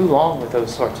on too long with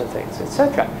those sorts of things,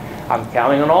 etc. I'm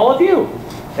counting on all of you.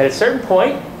 At a certain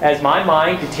point, as my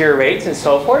mind deteriorates and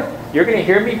so forth, you're going to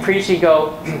hear me preach and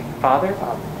go, Father,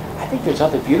 I think there's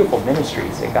other beautiful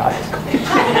ministries that God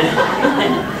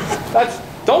has.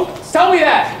 Don't tell me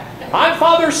that. I'm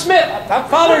Father Smith. I'm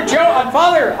Father Joe. I'm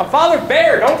Father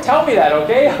Baer. Don't tell me that,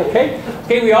 okay?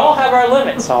 Okay, we all have our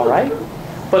limits, all right?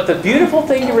 But the beautiful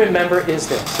thing to remember is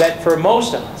this, that for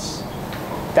most of us,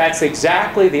 that's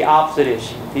exactly the opposite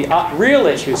issue. The real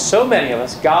issue is so many of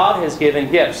us, God has given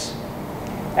gifts.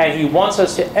 And He wants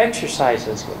us to exercise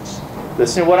those gifts.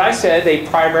 Listen to what I said. They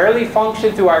primarily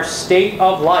function through our state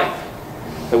of life.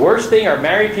 The worst thing are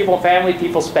married people, family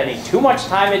people spending too much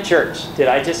time at church. Did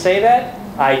I just say that?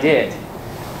 I did.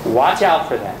 Watch out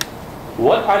for that.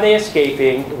 What are they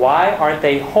escaping? Why aren't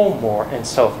they home more? And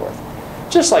so forth.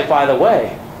 Just like, by the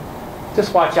way,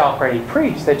 just watch out for any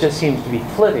priest that just seems to be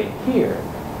flitting here,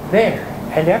 there,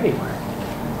 and everywhere.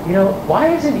 You know,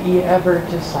 why isn't he ever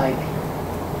just like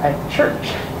at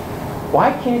church?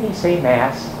 Why can't he say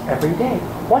Mass every day?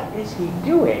 What is he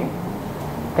doing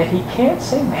that he can't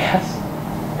say Mass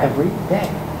every day?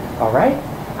 All right?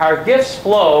 Our gifts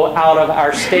flow out of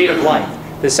our state of life.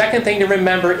 The second thing to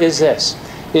remember is this,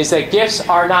 is that gifts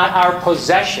are not our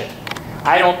possession.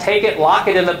 I don't take it, lock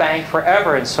it in the bank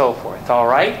forever and so forth, all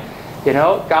right? You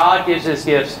know, God gives His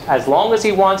gifts as long as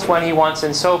He wants, when He wants,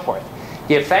 and so forth.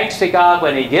 Give thanks to God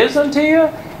when He gives them to you,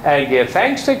 and give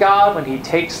thanks to God when He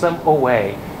takes them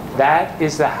away. That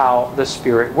is how the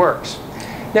Spirit works.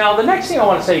 Now, the next thing I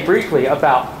want to say briefly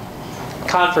about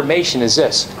confirmation is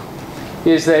this,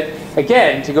 is that,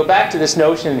 again, to go back to this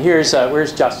notion, and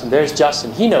where's Justin? There's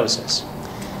Justin. He knows this.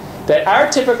 That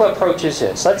our typical approach is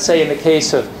this. Let's say in the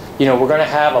case of, you know, we're going to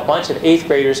have a bunch of 8th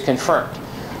graders confirmed.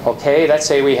 Okay, let's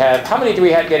say we have, how many do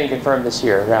we have getting confirmed this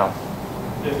year? Around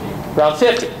 50. Around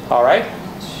 50, all right?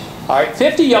 All right,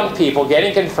 50 young people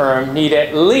getting confirmed need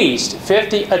at least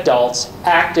 50 adults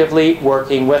actively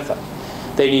working with them.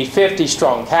 They need 50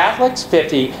 strong Catholics,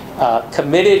 50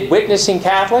 committed witnessing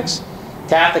Catholics,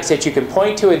 Catholics that you can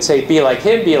point to and say, be like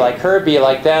him, be like her, be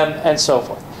like them, and so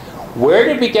forth. Where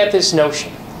did we get this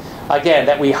notion? Again,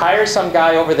 that we hire some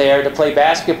guy over there to play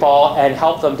basketball and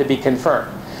help them to be confirmed.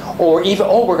 Or even,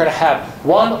 oh, we're going to have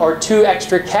 1 or 2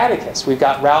 extra catechists. We've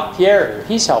got Ralph Pierre here.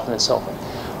 He's helping and so forth.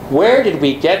 Where did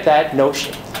we get that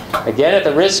notion? Again, at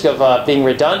the risk of being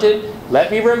redundant,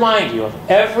 let me remind you of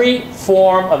every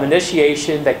form of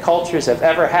initiation that cultures have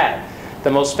ever had.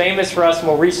 The most famous for us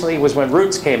more recently was when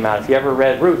Roots came out. If you ever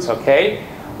read Roots, okay?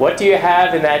 What do you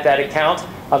have in that account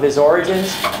of his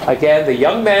origins? Again, the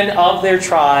young men of their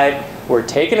tribe were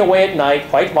taken away at night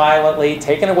quite violently,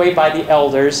 taken away by the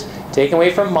elders, taken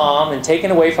away from mom, and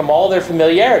taken away from all their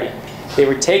familiarity. They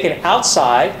were taken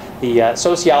outside. The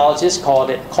sociologists called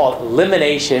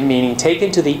elimination, meaning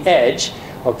taken to the edge.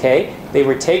 Okay? They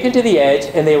were taken to the edge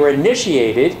and they were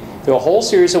initiated through a whole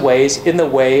series of ways in the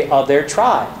way of their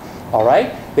tribe. All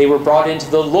right? They were brought into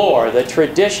the lore, the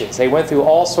traditions. They went through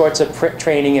all sorts of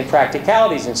training and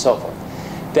practicalities and so forth.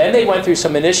 Then they went through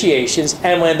some initiations,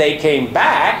 and when they came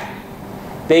back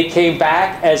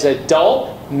as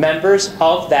adult members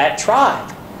of that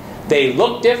tribe. They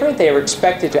looked different. They were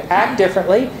expected to act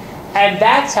differently. And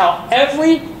that's how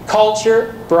every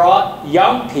culture brought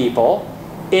young people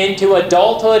into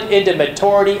adulthood, into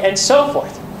maturity, and so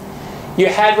forth. You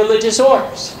had religious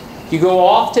orders. You go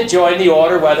off to join the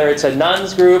order, whether it's a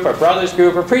nun's group, or brother's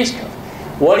group, or priest group.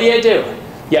 What do?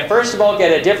 You first of all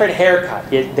get a different haircut.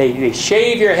 They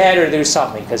shave your head or do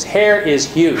something, because hair is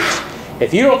huge.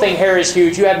 If you don't think hair is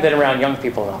huge, you haven't been around young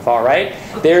people enough, all right?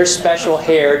 There's special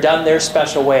hair done their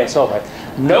special way and so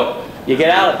forth. Nope, you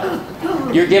get out of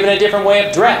it. You're given a different way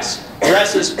of dress.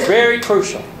 Dress is very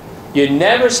crucial. You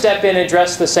never step in and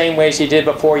dress the same way as you did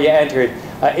before you entered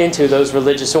into those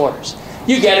religious orders.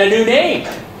 You get a new name,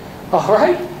 all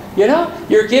right? You know,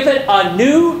 you're given a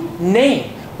new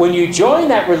name. When you join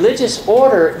that religious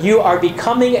order, you are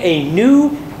becoming a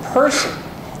new person.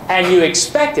 And you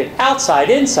expect it, outside,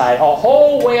 inside, a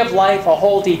whole way of life, a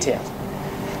whole detail.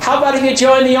 How about if you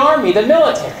join the army, the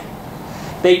military?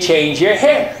 They change your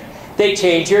hair. They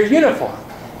change your uniform.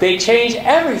 They change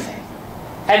everything.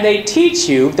 And they teach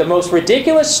you the most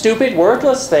ridiculous, stupid,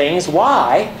 worthless things.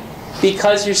 Why?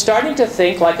 Because you're starting to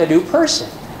think like a new person.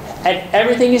 And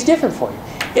everything is different for you.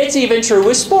 It's even true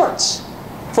with sports.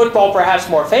 Football perhaps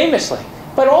more famously.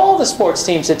 But all the sports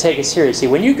teams that take it seriously.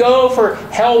 When you go for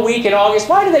Hell Week in August,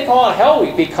 why do they call it Hell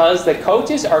Week? Because the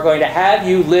coaches are going to have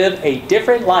you live a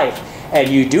different life. And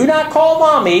you do not call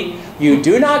mommy. You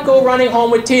do not go running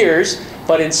home with tears.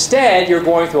 But instead, you're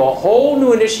going through a whole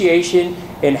new initiation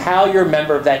in how you're a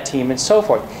member of that team and so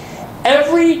forth.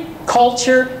 Every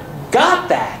culture got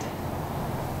that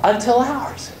until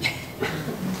ours.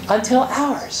 Until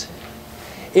ours.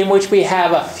 In which we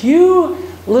have a few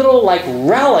little like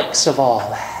relics of all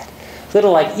that.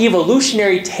 Little like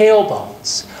evolutionary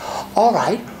tailbones. All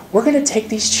right, we're going to take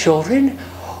these children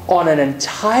on an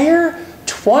entire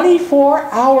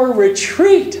 24-hour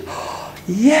retreat.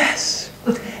 Yes.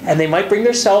 And they might bring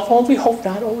their cell phones. We hope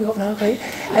not. Oh, we hope not. Okay.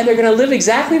 And they're going to live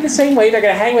exactly the same way. They're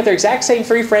going to hang with their exact same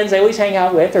 3 friends they always hang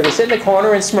out with. They're going to sit in the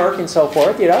corner and smirk and so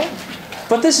forth, you know.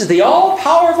 But this is the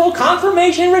all-powerful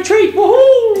confirmation retreat.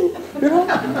 Woohoo! You know?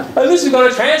 And this is going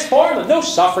to transform them. No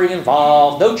suffering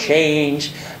involved, no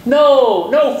change,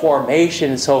 no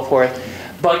formation and so forth.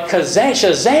 But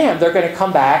shazam, they're going to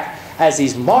come back as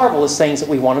these marvelous things that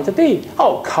we want them to be.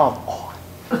 Oh, come on.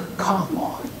 Come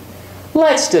on.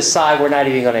 Let's decide we're not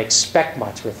even going to expect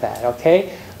much with that,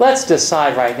 okay? Let's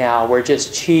decide right now we're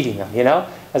just cheating them, you know?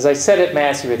 As I said at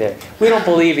Mass over there, we don't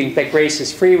believe that grace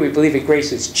is free. We believe that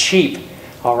grace is cheap.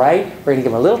 All right? We're going to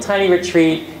give them a little tiny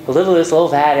retreat, a little this, a little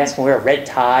that, ask them to wear a red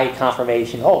tie,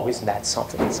 confirmation. Oh, isn't that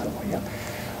something? Yeah.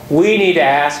 We need to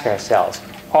ask ourselves,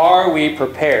 are we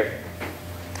prepared?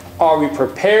 Are we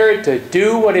prepared to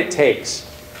do what it takes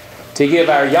to give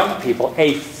our young people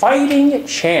a fighting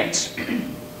chance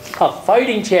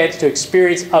to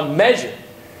experience a measure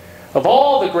of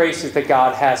all the graces that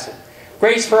God has?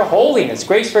 Grace for holiness,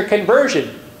 grace for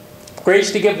conversion,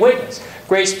 grace to give witness,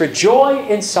 grace for joy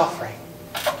in suffering.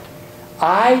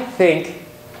 I think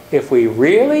if we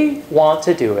really want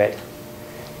to do it,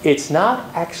 it's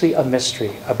not actually a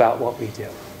mystery about what we do.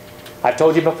 I've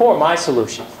told you before my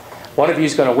solution. One of you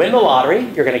is going to win the lottery.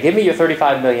 You're going to give me your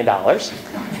 $35 million. I'm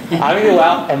going to go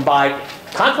out and buy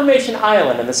Confirmation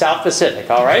Island in the South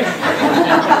Pacific, all right?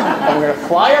 And we're going to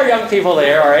fly our young people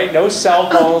there, all right? No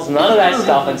cell phones, none of that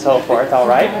stuff and so forth, all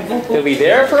right? They'll be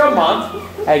there for a month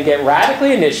and get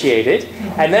radically initiated.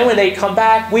 And then when they come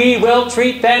back, we will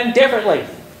treat them differently.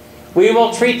 We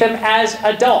will treat them as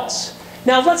adults.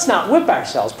 Now, let's not whip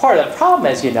ourselves. Part of the problem,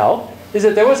 as you know, is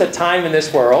that there was a time in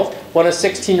this world when a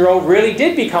 16-year-old really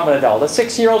did become an adult. A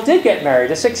 16-year-old did get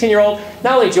married. A 16-year-old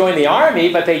not only joined the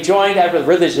army, but they joined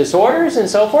religious orders and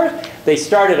so forth. They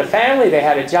started a family, they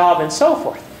had a job, and so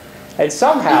forth. And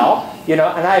somehow, you know,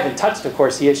 and I haven't touched, of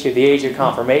course, the issue of the age of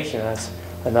confirmation. That's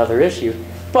another issue.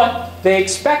 But they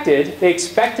expected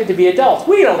to be adults.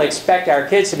 We don't expect our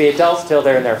kids to be adults till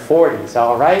they're in their 40s,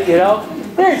 all right? You know,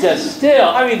 they're just still,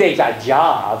 I mean, they've got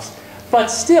jobs, but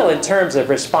still in terms of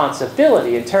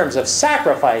responsibility, in terms of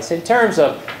sacrifice, in terms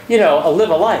of, you know, live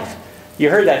a life. You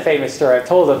heard that famous story. I've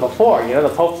told it before. You know,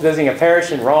 the Pope's visiting a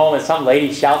parish in Rome, and some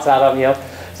lady shouts out of him, you know,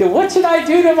 so what should I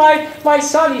do to my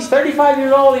son? He's 35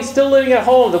 years old. He's still living at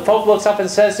home. The Pope looks up and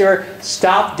says to her,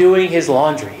 stop doing his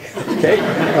laundry. Okay?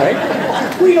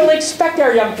 Right? We don't expect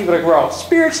our young people to grow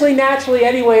spiritually, naturally,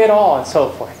 any way at all, and so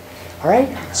forth. All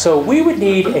right? So we would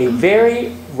need a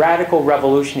very radical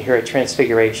revolution here at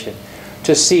Transfiguration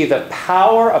to see the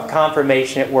power of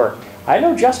confirmation at work. I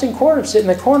know Justin Corder sitting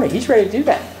in the corner. He's ready to do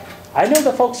that. I know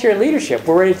the folks here in leadership.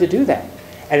 We're ready to do that.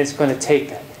 And it's going to take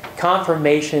that.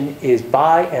 confirmation is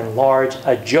by and large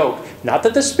a joke. Not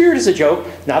that the Spirit is a joke,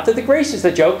 not that the grace is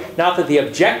a joke, not that the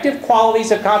objective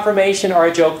qualities of confirmation are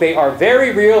a joke. They are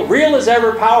very real, real as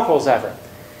ever, powerful as ever.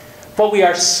 But we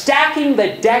are stacking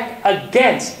the deck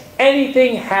against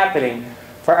anything happening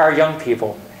for our young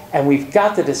people. And we've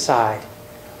got to decide.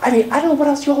 I mean, I don't know what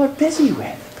else you all are busy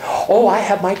with. Oh, I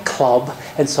have my club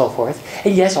and so forth.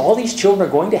 And yes, all these children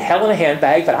are going to hell in a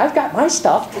handbag, but I've got my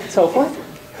stuff and so forth.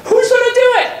 Who's going to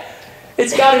do it?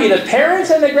 It's got to be the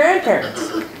parents and the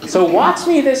grandparents. So watch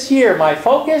me this year. My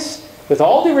focus, with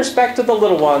all due respect to the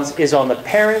little ones, is on the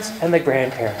parents and the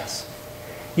grandparents.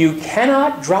 You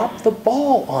cannot drop the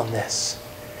ball on this.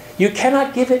 You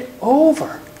cannot give it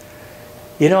over.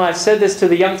 You know, I've said this to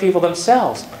the young people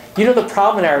themselves. You know the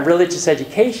problem in our religious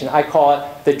education, I call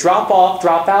it the drop-off,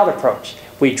 drop-out approach.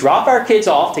 We drop our kids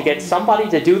off to get somebody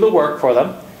to do the work for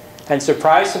them, and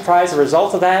surprise, surprise, the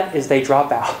result of that is they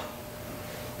drop out.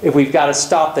 If we've got to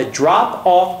stop the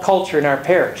drop-off culture in our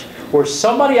parish, where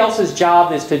somebody else's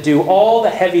job is to do all the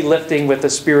heavy lifting with the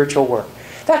spiritual work.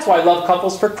 That's why I love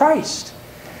Couples for Christ.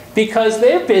 Because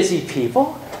they're busy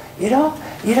people.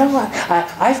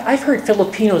 I've heard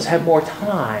Filipinos have more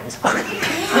times.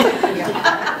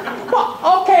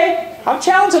 Well, okay, I'm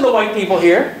challenging the white people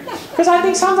here. Because I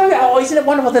think sometimes, oh, isn't it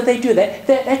wonderful that they do that?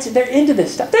 They're into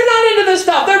this stuff. They're not into this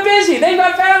stuff. They're busy. They've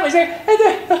got families.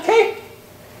 Okay.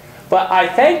 But I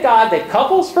thank God that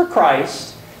Couples for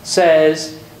Christ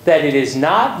says that it is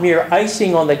not mere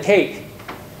icing on the cake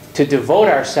to devote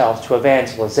ourselves to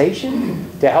evangelization,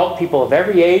 to help people of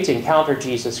every age encounter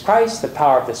Jesus Christ, the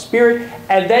power of the Spirit,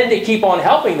 and then to keep on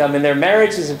helping them in their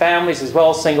marriages and families as well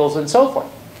as singles and so forth.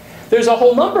 There's a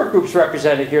whole number of groups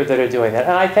represented here that are doing that,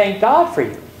 and I thank God for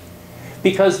you.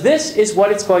 Because this is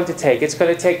what it's going to take. It's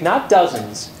going to take not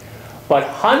dozens, but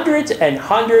hundreds and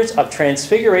hundreds of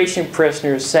Transfiguration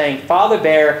prisoners saying, Father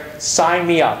Baer, sign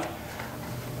me up.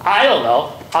 I don't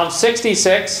know. I'm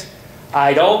 66.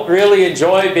 I don't really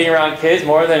enjoy being around kids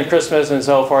more than Christmas and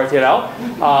so forth,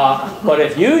 But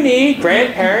if you need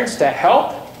grandparents to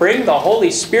help bring the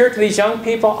Holy Spirit to these young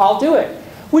people, I'll do it.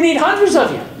 We need hundreds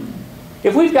of you.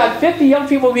 If we've got 50 young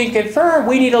people being confirmed,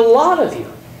 we need a lot of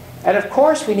you. And of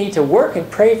course, we need to work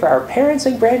and pray for our parents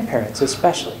and grandparents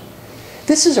especially.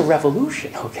 This is a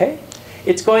revolution, okay?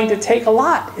 It's going to take a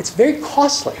lot. It's very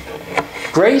costly.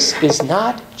 Grace is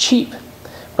not cheap.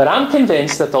 But I'm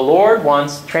convinced that the Lord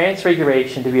wants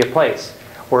Transfiguration to be a place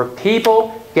where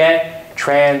people get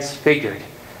transfigured.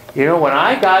 You know, when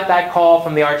I got that call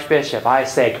from the Archbishop, I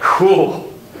said,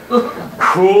 cool.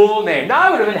 Cool name. Now, I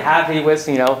would have been happy with,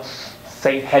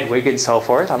 St. Hedwig and so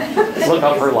forth. Look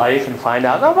up her life and find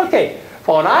out. Oh, okay.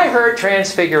 But when I heard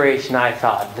Transfiguration, I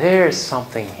thought, there's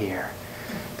something here.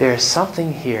 There's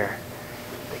something here.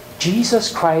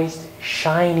 Jesus Christ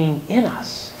shining in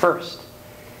us first.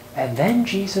 And then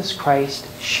Jesus Christ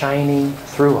shining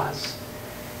through us.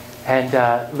 And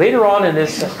later on in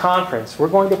this conference, we're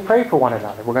going to pray for one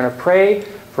another. We're going to pray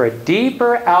for a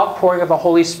deeper outpouring of the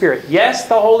Holy Spirit. Yes,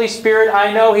 the Holy Spirit,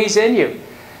 I know He's in you.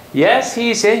 Yes,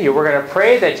 He's in you. We're going to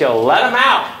pray that you'll let Him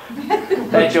out.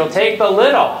 That you'll take the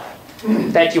lid off.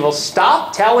 That you will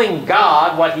stop telling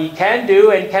God what He can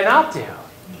do and cannot do.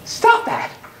 Stop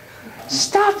that.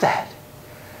 Stop that.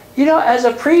 As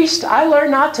a priest, I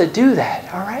learned not to do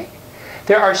that, all right?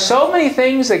 There are so many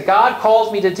things that God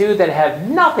calls me to do that have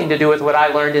nothing to do with what I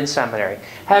learned in seminary,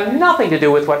 have nothing to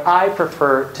do with what I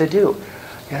prefer to do,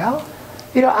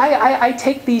 I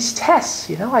take these tests,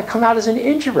 I come out as an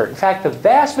introvert. In fact, the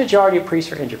vast majority of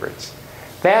priests are introverts.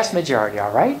 Vast majority,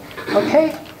 all right?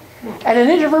 Okay? And an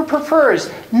introvert prefers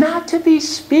not to be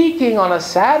speaking on a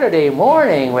Saturday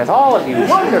morning with all of you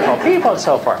wonderful people and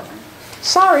so forth.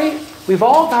 Sorry. We've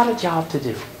all got a job to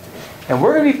do. And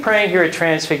we're going to be praying here at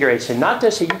Transfiguration. Not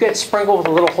just that you get sprinkled with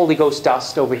a little Holy Ghost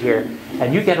dust over here,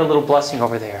 and you get a little blessing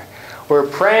over there. We're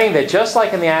praying that just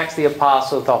like in the Acts of the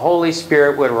Apostles, the Holy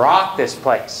Spirit would rock this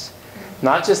place.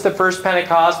 Not just the first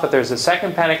Pentecost, but there's a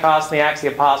second Pentecost in the Acts of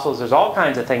the Apostles. There's all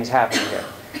kinds of things happening here.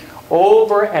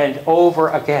 Over and over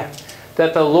again.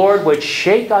 That the Lord would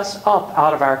shake us up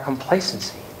out of our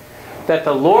complacency. That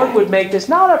the Lord would make this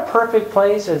not a perfect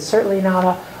place, and certainly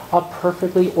not a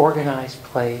perfectly organized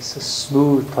place, a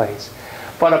smooth place,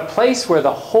 but a place where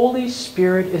the Holy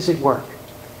Spirit is at work.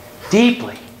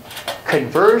 Deeply.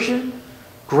 Conversion,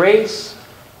 grace,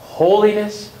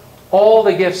 holiness, all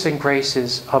the gifts and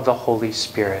graces of the Holy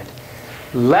Spirit.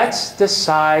 Let's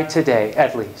decide today,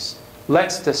 at least.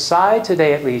 Let's decide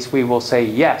today, at least, we will say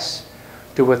yes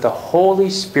to what the Holy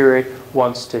Spirit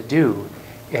wants to do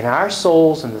in our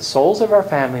souls and the souls of our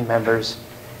family members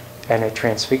and at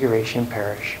Transfiguration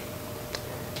Parish.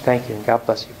 Thank you, and God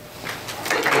bless you.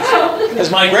 Because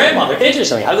my grandmother,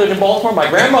 interestingly, I lived in Baltimore, my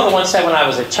grandmother once said when I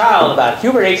was a child about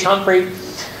Hubert H. Humphrey,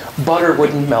 butter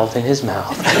wouldn't melt in his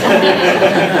mouth.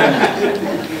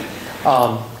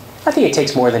 I think it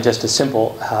takes more than just a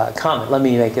simple comment. Let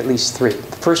me make at least three.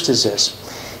 The first is this,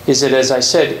 is that as I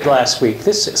said last week,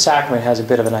 this sacrament has a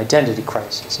bit of an identity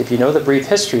crisis. If you know the brief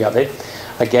history of it,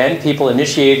 again, people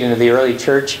initiated into the early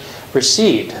church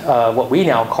received what we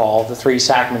now call the three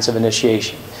sacraments of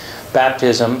initiation: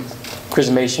 baptism,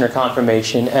 chrismation or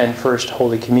confirmation, and First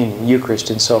Holy Communion, Eucharist,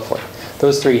 and so forth.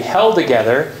 Those three held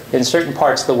together in certain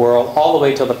parts of the world all the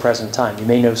way till the present time. You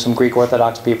may know some Greek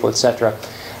Orthodox people, etc.,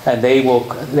 and they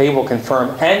will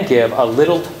confirm and give a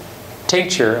little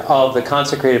tincture of the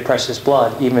consecrated precious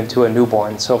blood even to a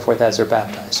newborn and so forth as they're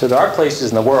baptized. So there are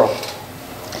places in the world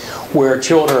where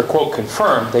children are, quote,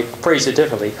 confirmed, they phrase it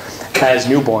differently, as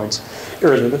newborns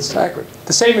early in the sacrament.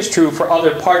 The same is true for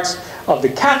other parts of the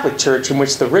Catholic Church in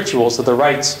which the rituals of the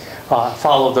rites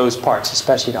follow those parts,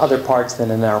 especially in other parts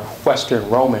than in our Western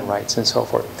Roman rites and so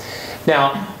forth.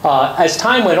 Now, as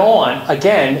time went on,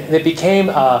 again, it became,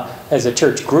 as the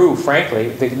church grew, frankly,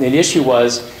 the issue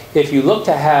was, if you look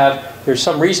to have, there's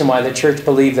some reason why the church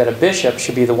believed that a bishop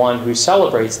should be the one who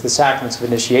celebrates the sacraments of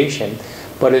initiation,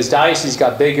 but as dioceses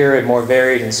got bigger and more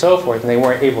varied and so forth, and they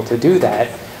weren't able to do that,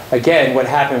 again, what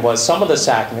happened was some of the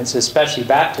sacraments, especially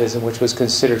baptism, which was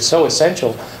considered so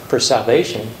essential for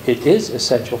salvation, it is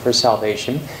essential for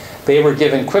salvation, they were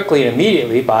given quickly and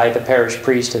immediately by the parish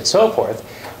priest and so forth,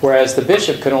 whereas the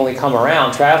bishop could only come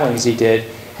around, traveling as he did,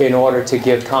 in order to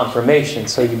give confirmation.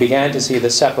 So you began to see the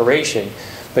separation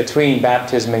between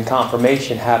baptism and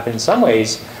confirmation happen in some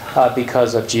ways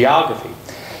because of geography.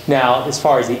 Now, as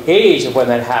far as the age of when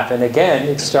that happened, again,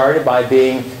 it started by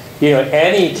being, you know,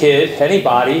 any kid,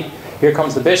 anybody, here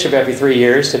comes the bishop every 3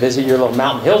 years to visit your little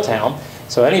mountain hill town.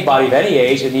 So anybody of any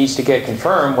age that needs to get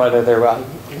confirmed, whether they're a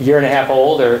year and a half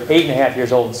old or 8.5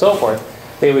 years old and so forth,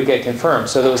 they would get confirmed.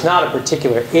 So there was not a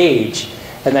particular age.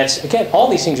 And that's, again, all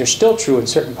these things are still true in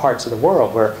certain parts of the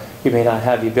world where you may not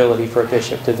have the ability for a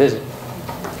bishop to visit.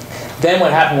 Then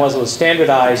what happened was it was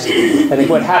standardized. I think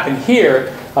what happened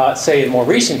here, say in more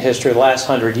recent history, the last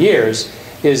 100 years,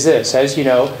 is this. As you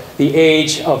know, the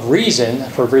age of reason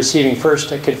for receiving First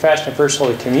Confession and First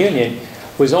Holy Communion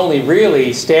was only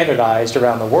really standardized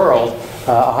around the world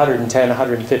 110,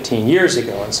 115 years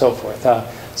ago and so forth.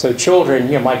 So children,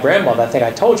 you know, my grandmother, I think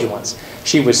I told you once,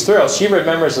 she was thrilled. She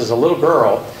remembers as a little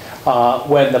girl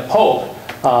when the Pope,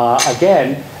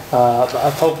 again,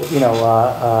 a Pope, you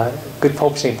know, good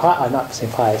Pope St. Pius, not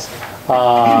St. Pius,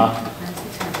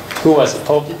 who was it?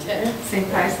 Pope?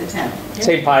 St. Pius X.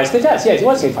 St. Pius X, yes, he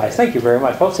was St. Pius. Thank you very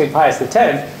much. Pope St. Pius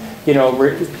X, you know,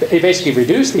 it basically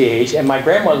reduced the age, and my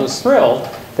grandmother was thrilled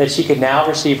that she could now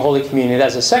receive Holy Communion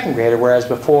as a second grader, whereas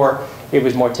before it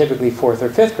was more typically 4th or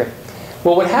 5th grade.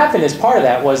 Well, what happened as part of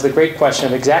that was the great question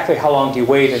of exactly how long do you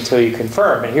wait until you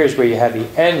confirm, and here's where you have the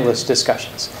endless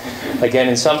discussions. Again,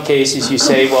 in some cases you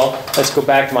say, well, let's go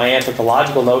back to my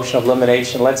anthropological notion of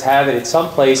elimination. Let's have it at some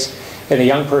place in a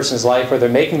young person's life where they're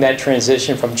making that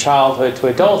transition from childhood to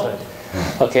adulthood.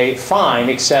 Okay, fine,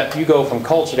 except you go from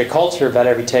culture to culture about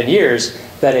every 10 years,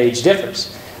 that age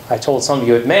differs. I told some of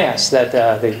you at Mass that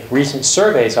the recent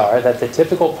surveys are that the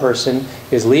typical person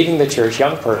is leaving the church,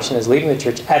 young person is leaving the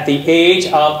church at the age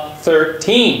of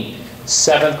 13,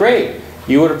 7th grade.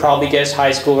 You would have probably guessed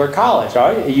high school or college.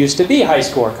 Right? It used to be high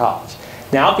school or college.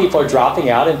 Now people are dropping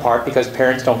out in part because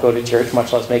parents don't go to church,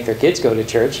 much less make their kids go to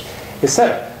church,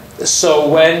 etc. So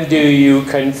when do you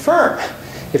confirm?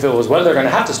 If it was when they're going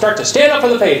to have to start to stand up for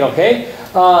the faith, okay?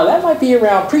 That might be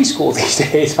around preschool these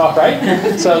days, all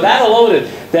right? So that alone.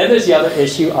 Then there's the other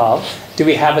issue of, do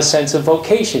we have a sense of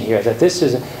vocation here? That this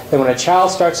is, that when a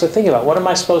child starts to think about, what am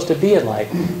I supposed to be in life?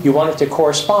 You want it to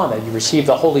correspond, that you receive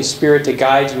the Holy Spirit to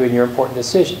guide you in your important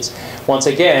decisions. Once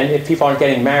again, if people aren't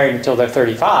getting married until they're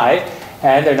 35,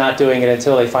 and they're not doing it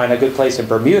until they find a good place in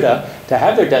Bermuda to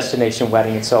have their destination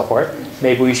wedding and so forth,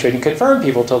 maybe we shouldn't confirm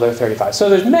people till they're 35. So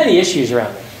there's many issues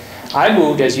around it. I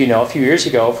moved, as you know, a few years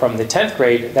ago from the 10th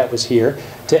grade that was here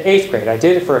to 8th grade. I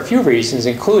did it for a few reasons,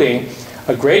 including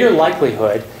a greater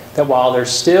likelihood that while they're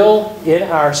still in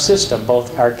our system,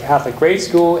 both our Catholic grade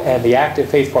school and the active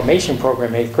faith formation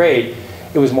program 8th grade,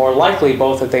 it was more likely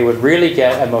both that they would really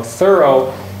get a more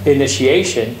thorough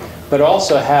initiation, but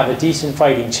also have a decent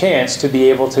fighting chance to be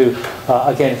able to,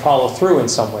 again, follow through in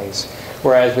some ways.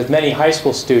 Whereas with many high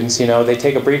school students, you know, they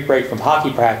take a brief break from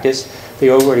hockey practice, they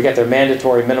go over to get their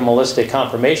mandatory minimalistic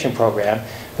confirmation program,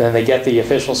 then they get the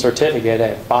official certificate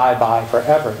and bye-bye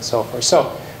forever and so forth.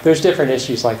 So there's different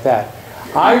issues like that.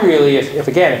 I really,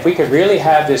 if we could really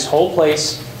have this whole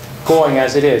place going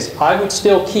as it is, I would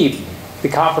still keep the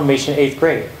confirmation in 8th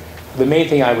grade. The main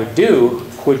thing I would do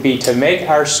would be to make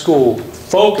our school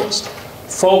focused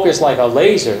like a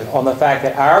laser on the fact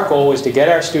that our goal is to get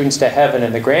our students to heaven,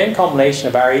 and the grand culmination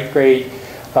of our 8th grade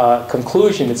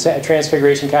conclusion at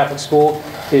Transfiguration Catholic School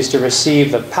is to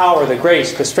receive the power, the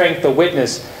grace, the strength, the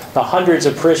witness, the hundreds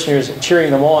of parishioners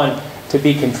cheering them on to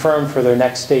be confirmed for their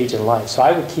next stage in life. So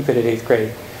I would keep it at 8th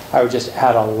grade. I would just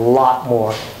add a lot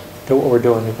more to what we're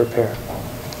doing to prepare.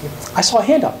 I saw a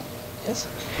hand up. Yes?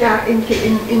 Yeah, in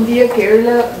India,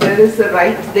 Kerala, there is a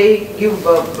rite. They give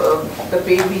the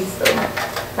babies,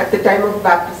 at the time of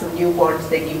baptism, newborns,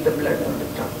 they give the blood on the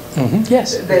tongue. Mm-hmm.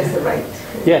 Yes. There's a rite.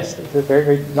 Yes, it's very,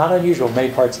 very, not unusual in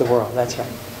many parts of the world. That's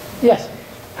right. Yes?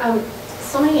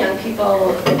 So many young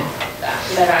people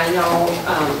that I know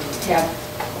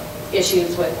have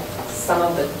issues with some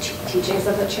of the teachings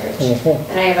of the church.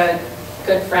 Mm-hmm. And I have a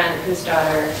good friend whose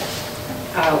daughter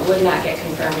would not get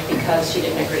confirmed because she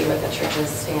didn't agree with the church's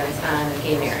stance on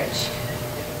gay marriage.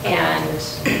 And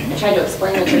I tried to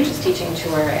explain the church's teaching to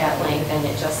her at length, and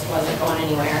it just wasn't going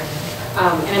anywhere.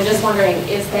 And I'm just wondering,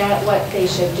 is that what they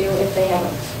should do if they have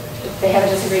a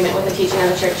disagreement with the teaching of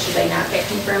the church? Should they not get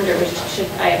confirmed, or should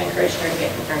I have encouraged her to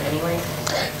get confirmed anyway?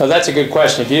 No, that's a good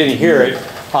question. If you didn't hear it,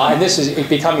 and this is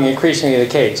becoming increasingly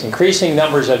the case. Increasing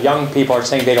numbers of young people are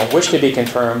saying they don't wish to be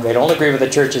confirmed. They don't agree with the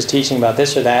church's teaching about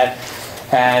this or that.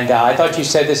 And I thought you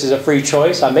said this is a free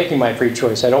choice. I'm making my free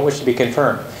choice. I don't wish to be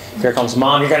confirmed. Here comes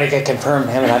Mom, you're going to get confirmed.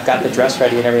 And I've got the dress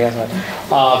ready and everything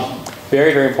else.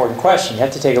 Very, very important question. You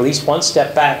have to take at least one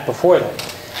step back before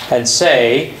that and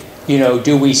say, you know,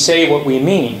 do we say what we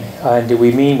mean? And do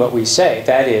we mean what we say?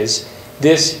 That is,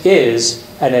 this is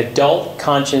an adult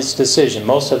conscious decision.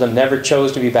 Most of them never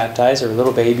chose to be baptized. They're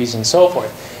little babies and so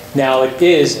forth. Now it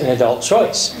is an adult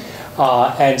choice.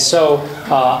 And so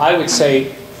I would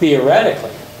say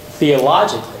theoretically,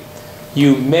 theologically,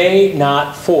 you may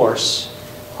not force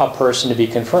a person to be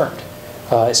confirmed,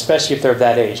 especially if they're of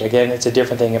that age. Again, it's a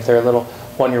different thing if they're a little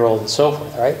one-year-old and so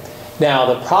forth, right? Now,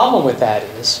 the problem with that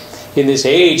is, in this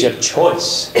age of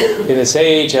choice, in this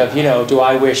age of, you know, do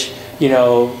I wish, you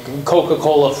know,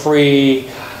 Coca-Cola free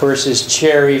versus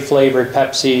cherry-flavored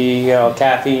Pepsi, you know,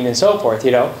 caffeine and so forth,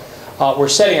 you know, we're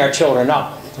setting our children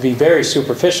up to be very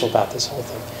superficial about this whole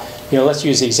thing. You know, let's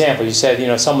use the example. You said, you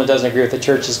know, someone doesn't agree with the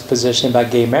church's position about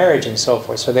gay marriage and so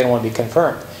forth, so they don't want to be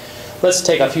confirmed. Let's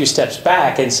take a few steps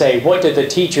back and say, what did the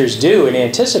teachers do in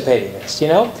anticipating this? You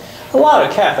know, a lot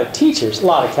of Catholic teachers, a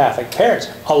lot of Catholic parents,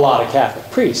 a lot of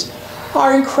Catholic priests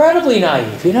are incredibly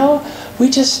naive. You know, we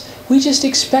just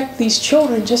expect these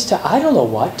children just to, I don't know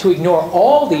what, to ignore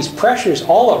all these pressures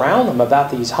all around them about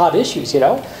these hot issues. You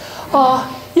know,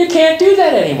 you can't do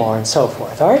that anymore and so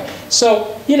forth. All right.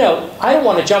 So, you know, I don't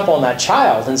want to jump on that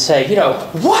child and say, you know,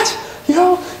 what? You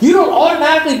know, you don't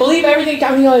automatically believe everything.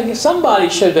 I mean, like, somebody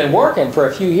should have been working for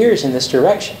a few years in this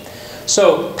direction.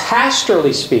 So,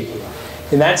 pastorally speaking,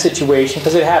 in that situation,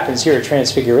 because it happens here at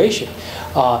Transfiguration,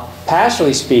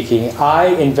 pastorally speaking, I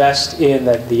invest in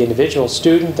the individual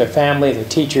student, their family, their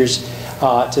teachers,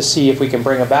 to see if we can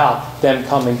bring about them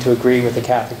coming to agree with the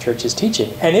Catholic Church's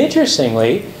teaching. And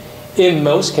interestingly, in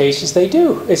most cases they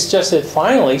do. It's just that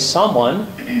finally someone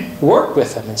worked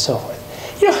with them and so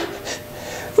forth. You know,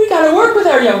 we got to work with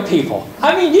our young people.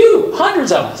 I mean,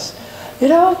 hundreds of us. You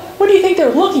know, what do you think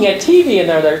they're looking at TV and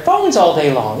their phones all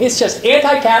day long? It's just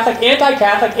anti-Catholic,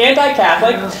 anti-Catholic,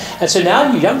 anti-Catholic. And so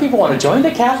now you young people want to join the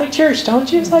Catholic Church,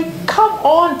 don't you? It's like, come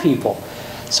on, people.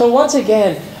 So once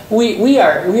again,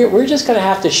 we're just going to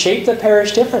have to shape the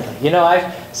parish differently. You know,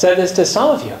 I've said this to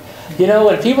some of you. You know,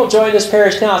 when people join this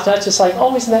parish now, it's not just like,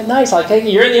 oh, isn't that nice? Like, hey,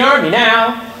 you're in the army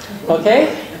now.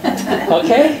 Okay?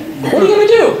 Okay? What are you going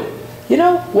to do? You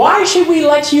know, why should we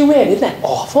let you in? Isn't that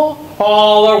awful?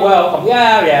 All are welcome.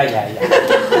 Yeah.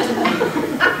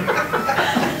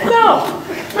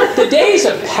 No. The days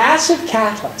of passive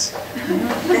Catholics,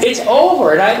 it's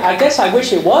over. And I guess I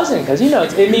wish it wasn't, because, you know,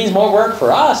 it means more work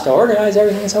for us to organize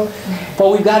everything and so on.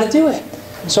 But we've got to do it.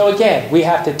 So again, we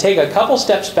have to take a couple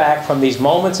steps back from these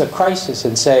moments of crisis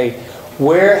and say,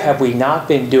 where have we not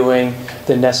been doing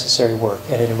the necessary work?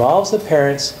 And it involves the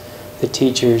parents, the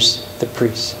teachers, the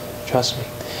priests. Trust me.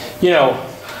 You know,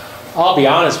 I'll be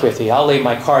honest with you. I'll lay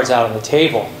my cards out on the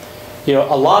table. You know,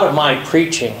 a lot of my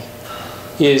preaching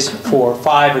is for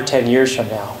 5 or 10 years from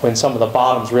now, when some of the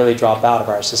bottoms really drop out of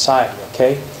our society,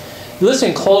 okay?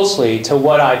 Listen closely to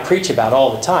what I preach about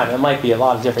all the time. It might be a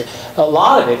lot of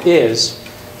it is,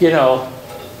 you know,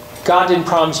 God didn't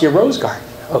promise you a rose garden,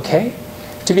 okay?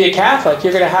 To be a Catholic,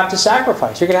 you're going to have to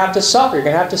sacrifice. You're going to have to suffer. You're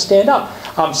going to have to stand up.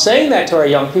 I'm saying that to our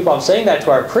young people. I'm saying that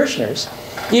to our parishioners.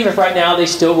 Even if right now they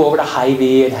still go over to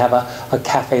Hy-Vee and have a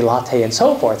cafe latte and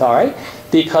so forth, all right?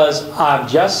 Because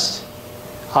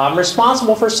I'm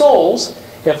responsible for souls.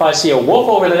 If I see a wolf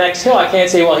over the next hill, I can't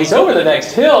say, well, he's over the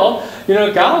next hill. You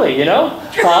know, golly, you know.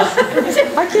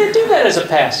 I can't do that as a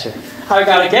pastor. I've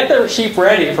got to get the sheep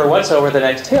ready for what's over the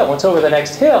next hill. What's over the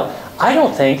next hill? I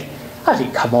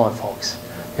mean, come on, folks.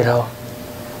 You know,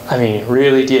 I mean,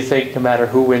 really, do you think no matter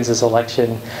who wins this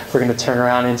election, we're going to turn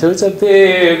around into, it's a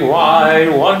big, wide,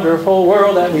 wonderful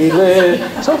world that we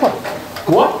live, so forth.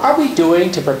 What are we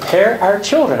doing to prepare our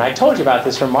children? I told you about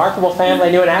this remarkable family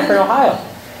I knew in Akron, Ohio.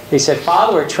 They said,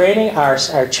 Father, we're training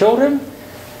our children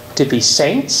to be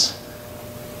saints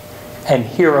and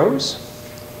heroes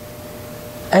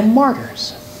and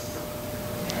martyrs.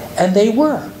 And they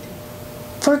were.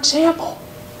 For example,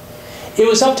 it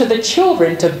was up to the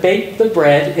children to bake the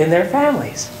bread in their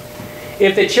families.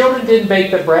 If the children didn't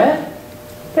bake the bread,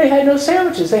 they had no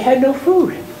sandwiches, they had no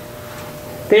food.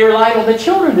 They relied on the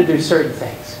children to do certain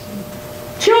things.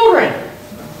 Children!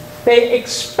 They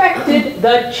expected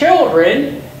the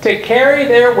children to carry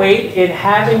their weight in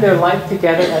having their life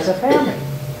together as a family.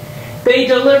 They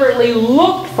deliberately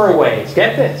looked for ways,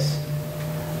 get this,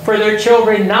 for their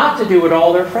children not to do what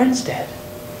all their friends did.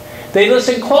 They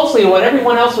listened closely to what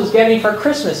everyone else was getting for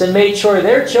Christmas and made sure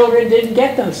their children didn't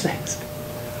get those things.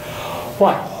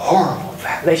 What horrible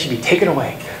fact. They should be taken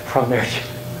away from their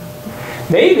children.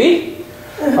 Maybe,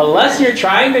 unless you're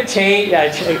trying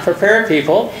to prepare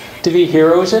people to be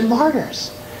heroes and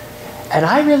martyrs. And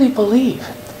I really believe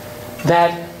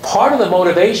that part of the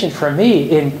motivation for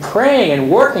me in praying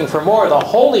and working for more of the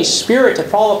Holy Spirit to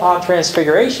fall upon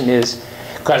Transfiguration is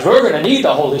because we're going to need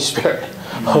the Holy Spirit.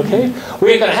 Okay?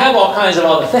 We ain't going to have all kinds of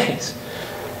other things.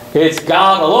 It's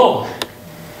God alone.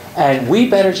 And we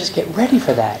better just get ready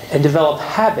for that and develop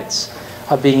habits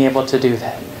of being able to do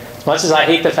that. As much as I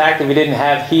hate the fact that we didn't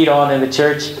have heat on in the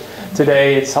church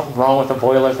today, it's something wrong with the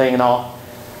boiler thing and all.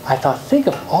 I thought, think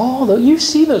of all those, you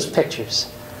see those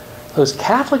pictures. Those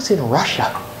Catholics in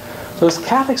Russia. Those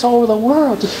Catholics all over the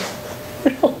world. Just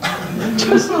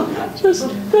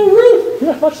the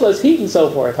roof. Much less heat and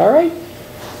so forth, all right?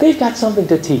 They've got something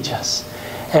to teach us.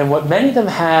 And what many of them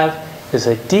have is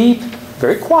a deep,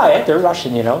 very quiet, they're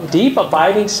Russian, you know, deep,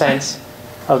 abiding sense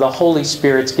of the Holy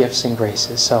Spirit's gifts and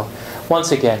graces. So,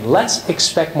 once again, let's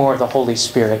expect more of the Holy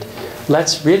Spirit.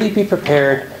 Let's really be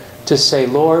prepared to say,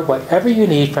 Lord, whatever you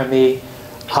need from me,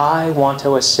 I want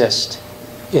to assist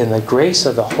in the grace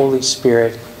of the Holy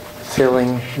Spirit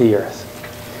filling the earth.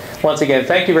 Once again,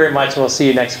 thank you very much, and we'll see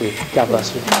you next week. God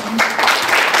bless you.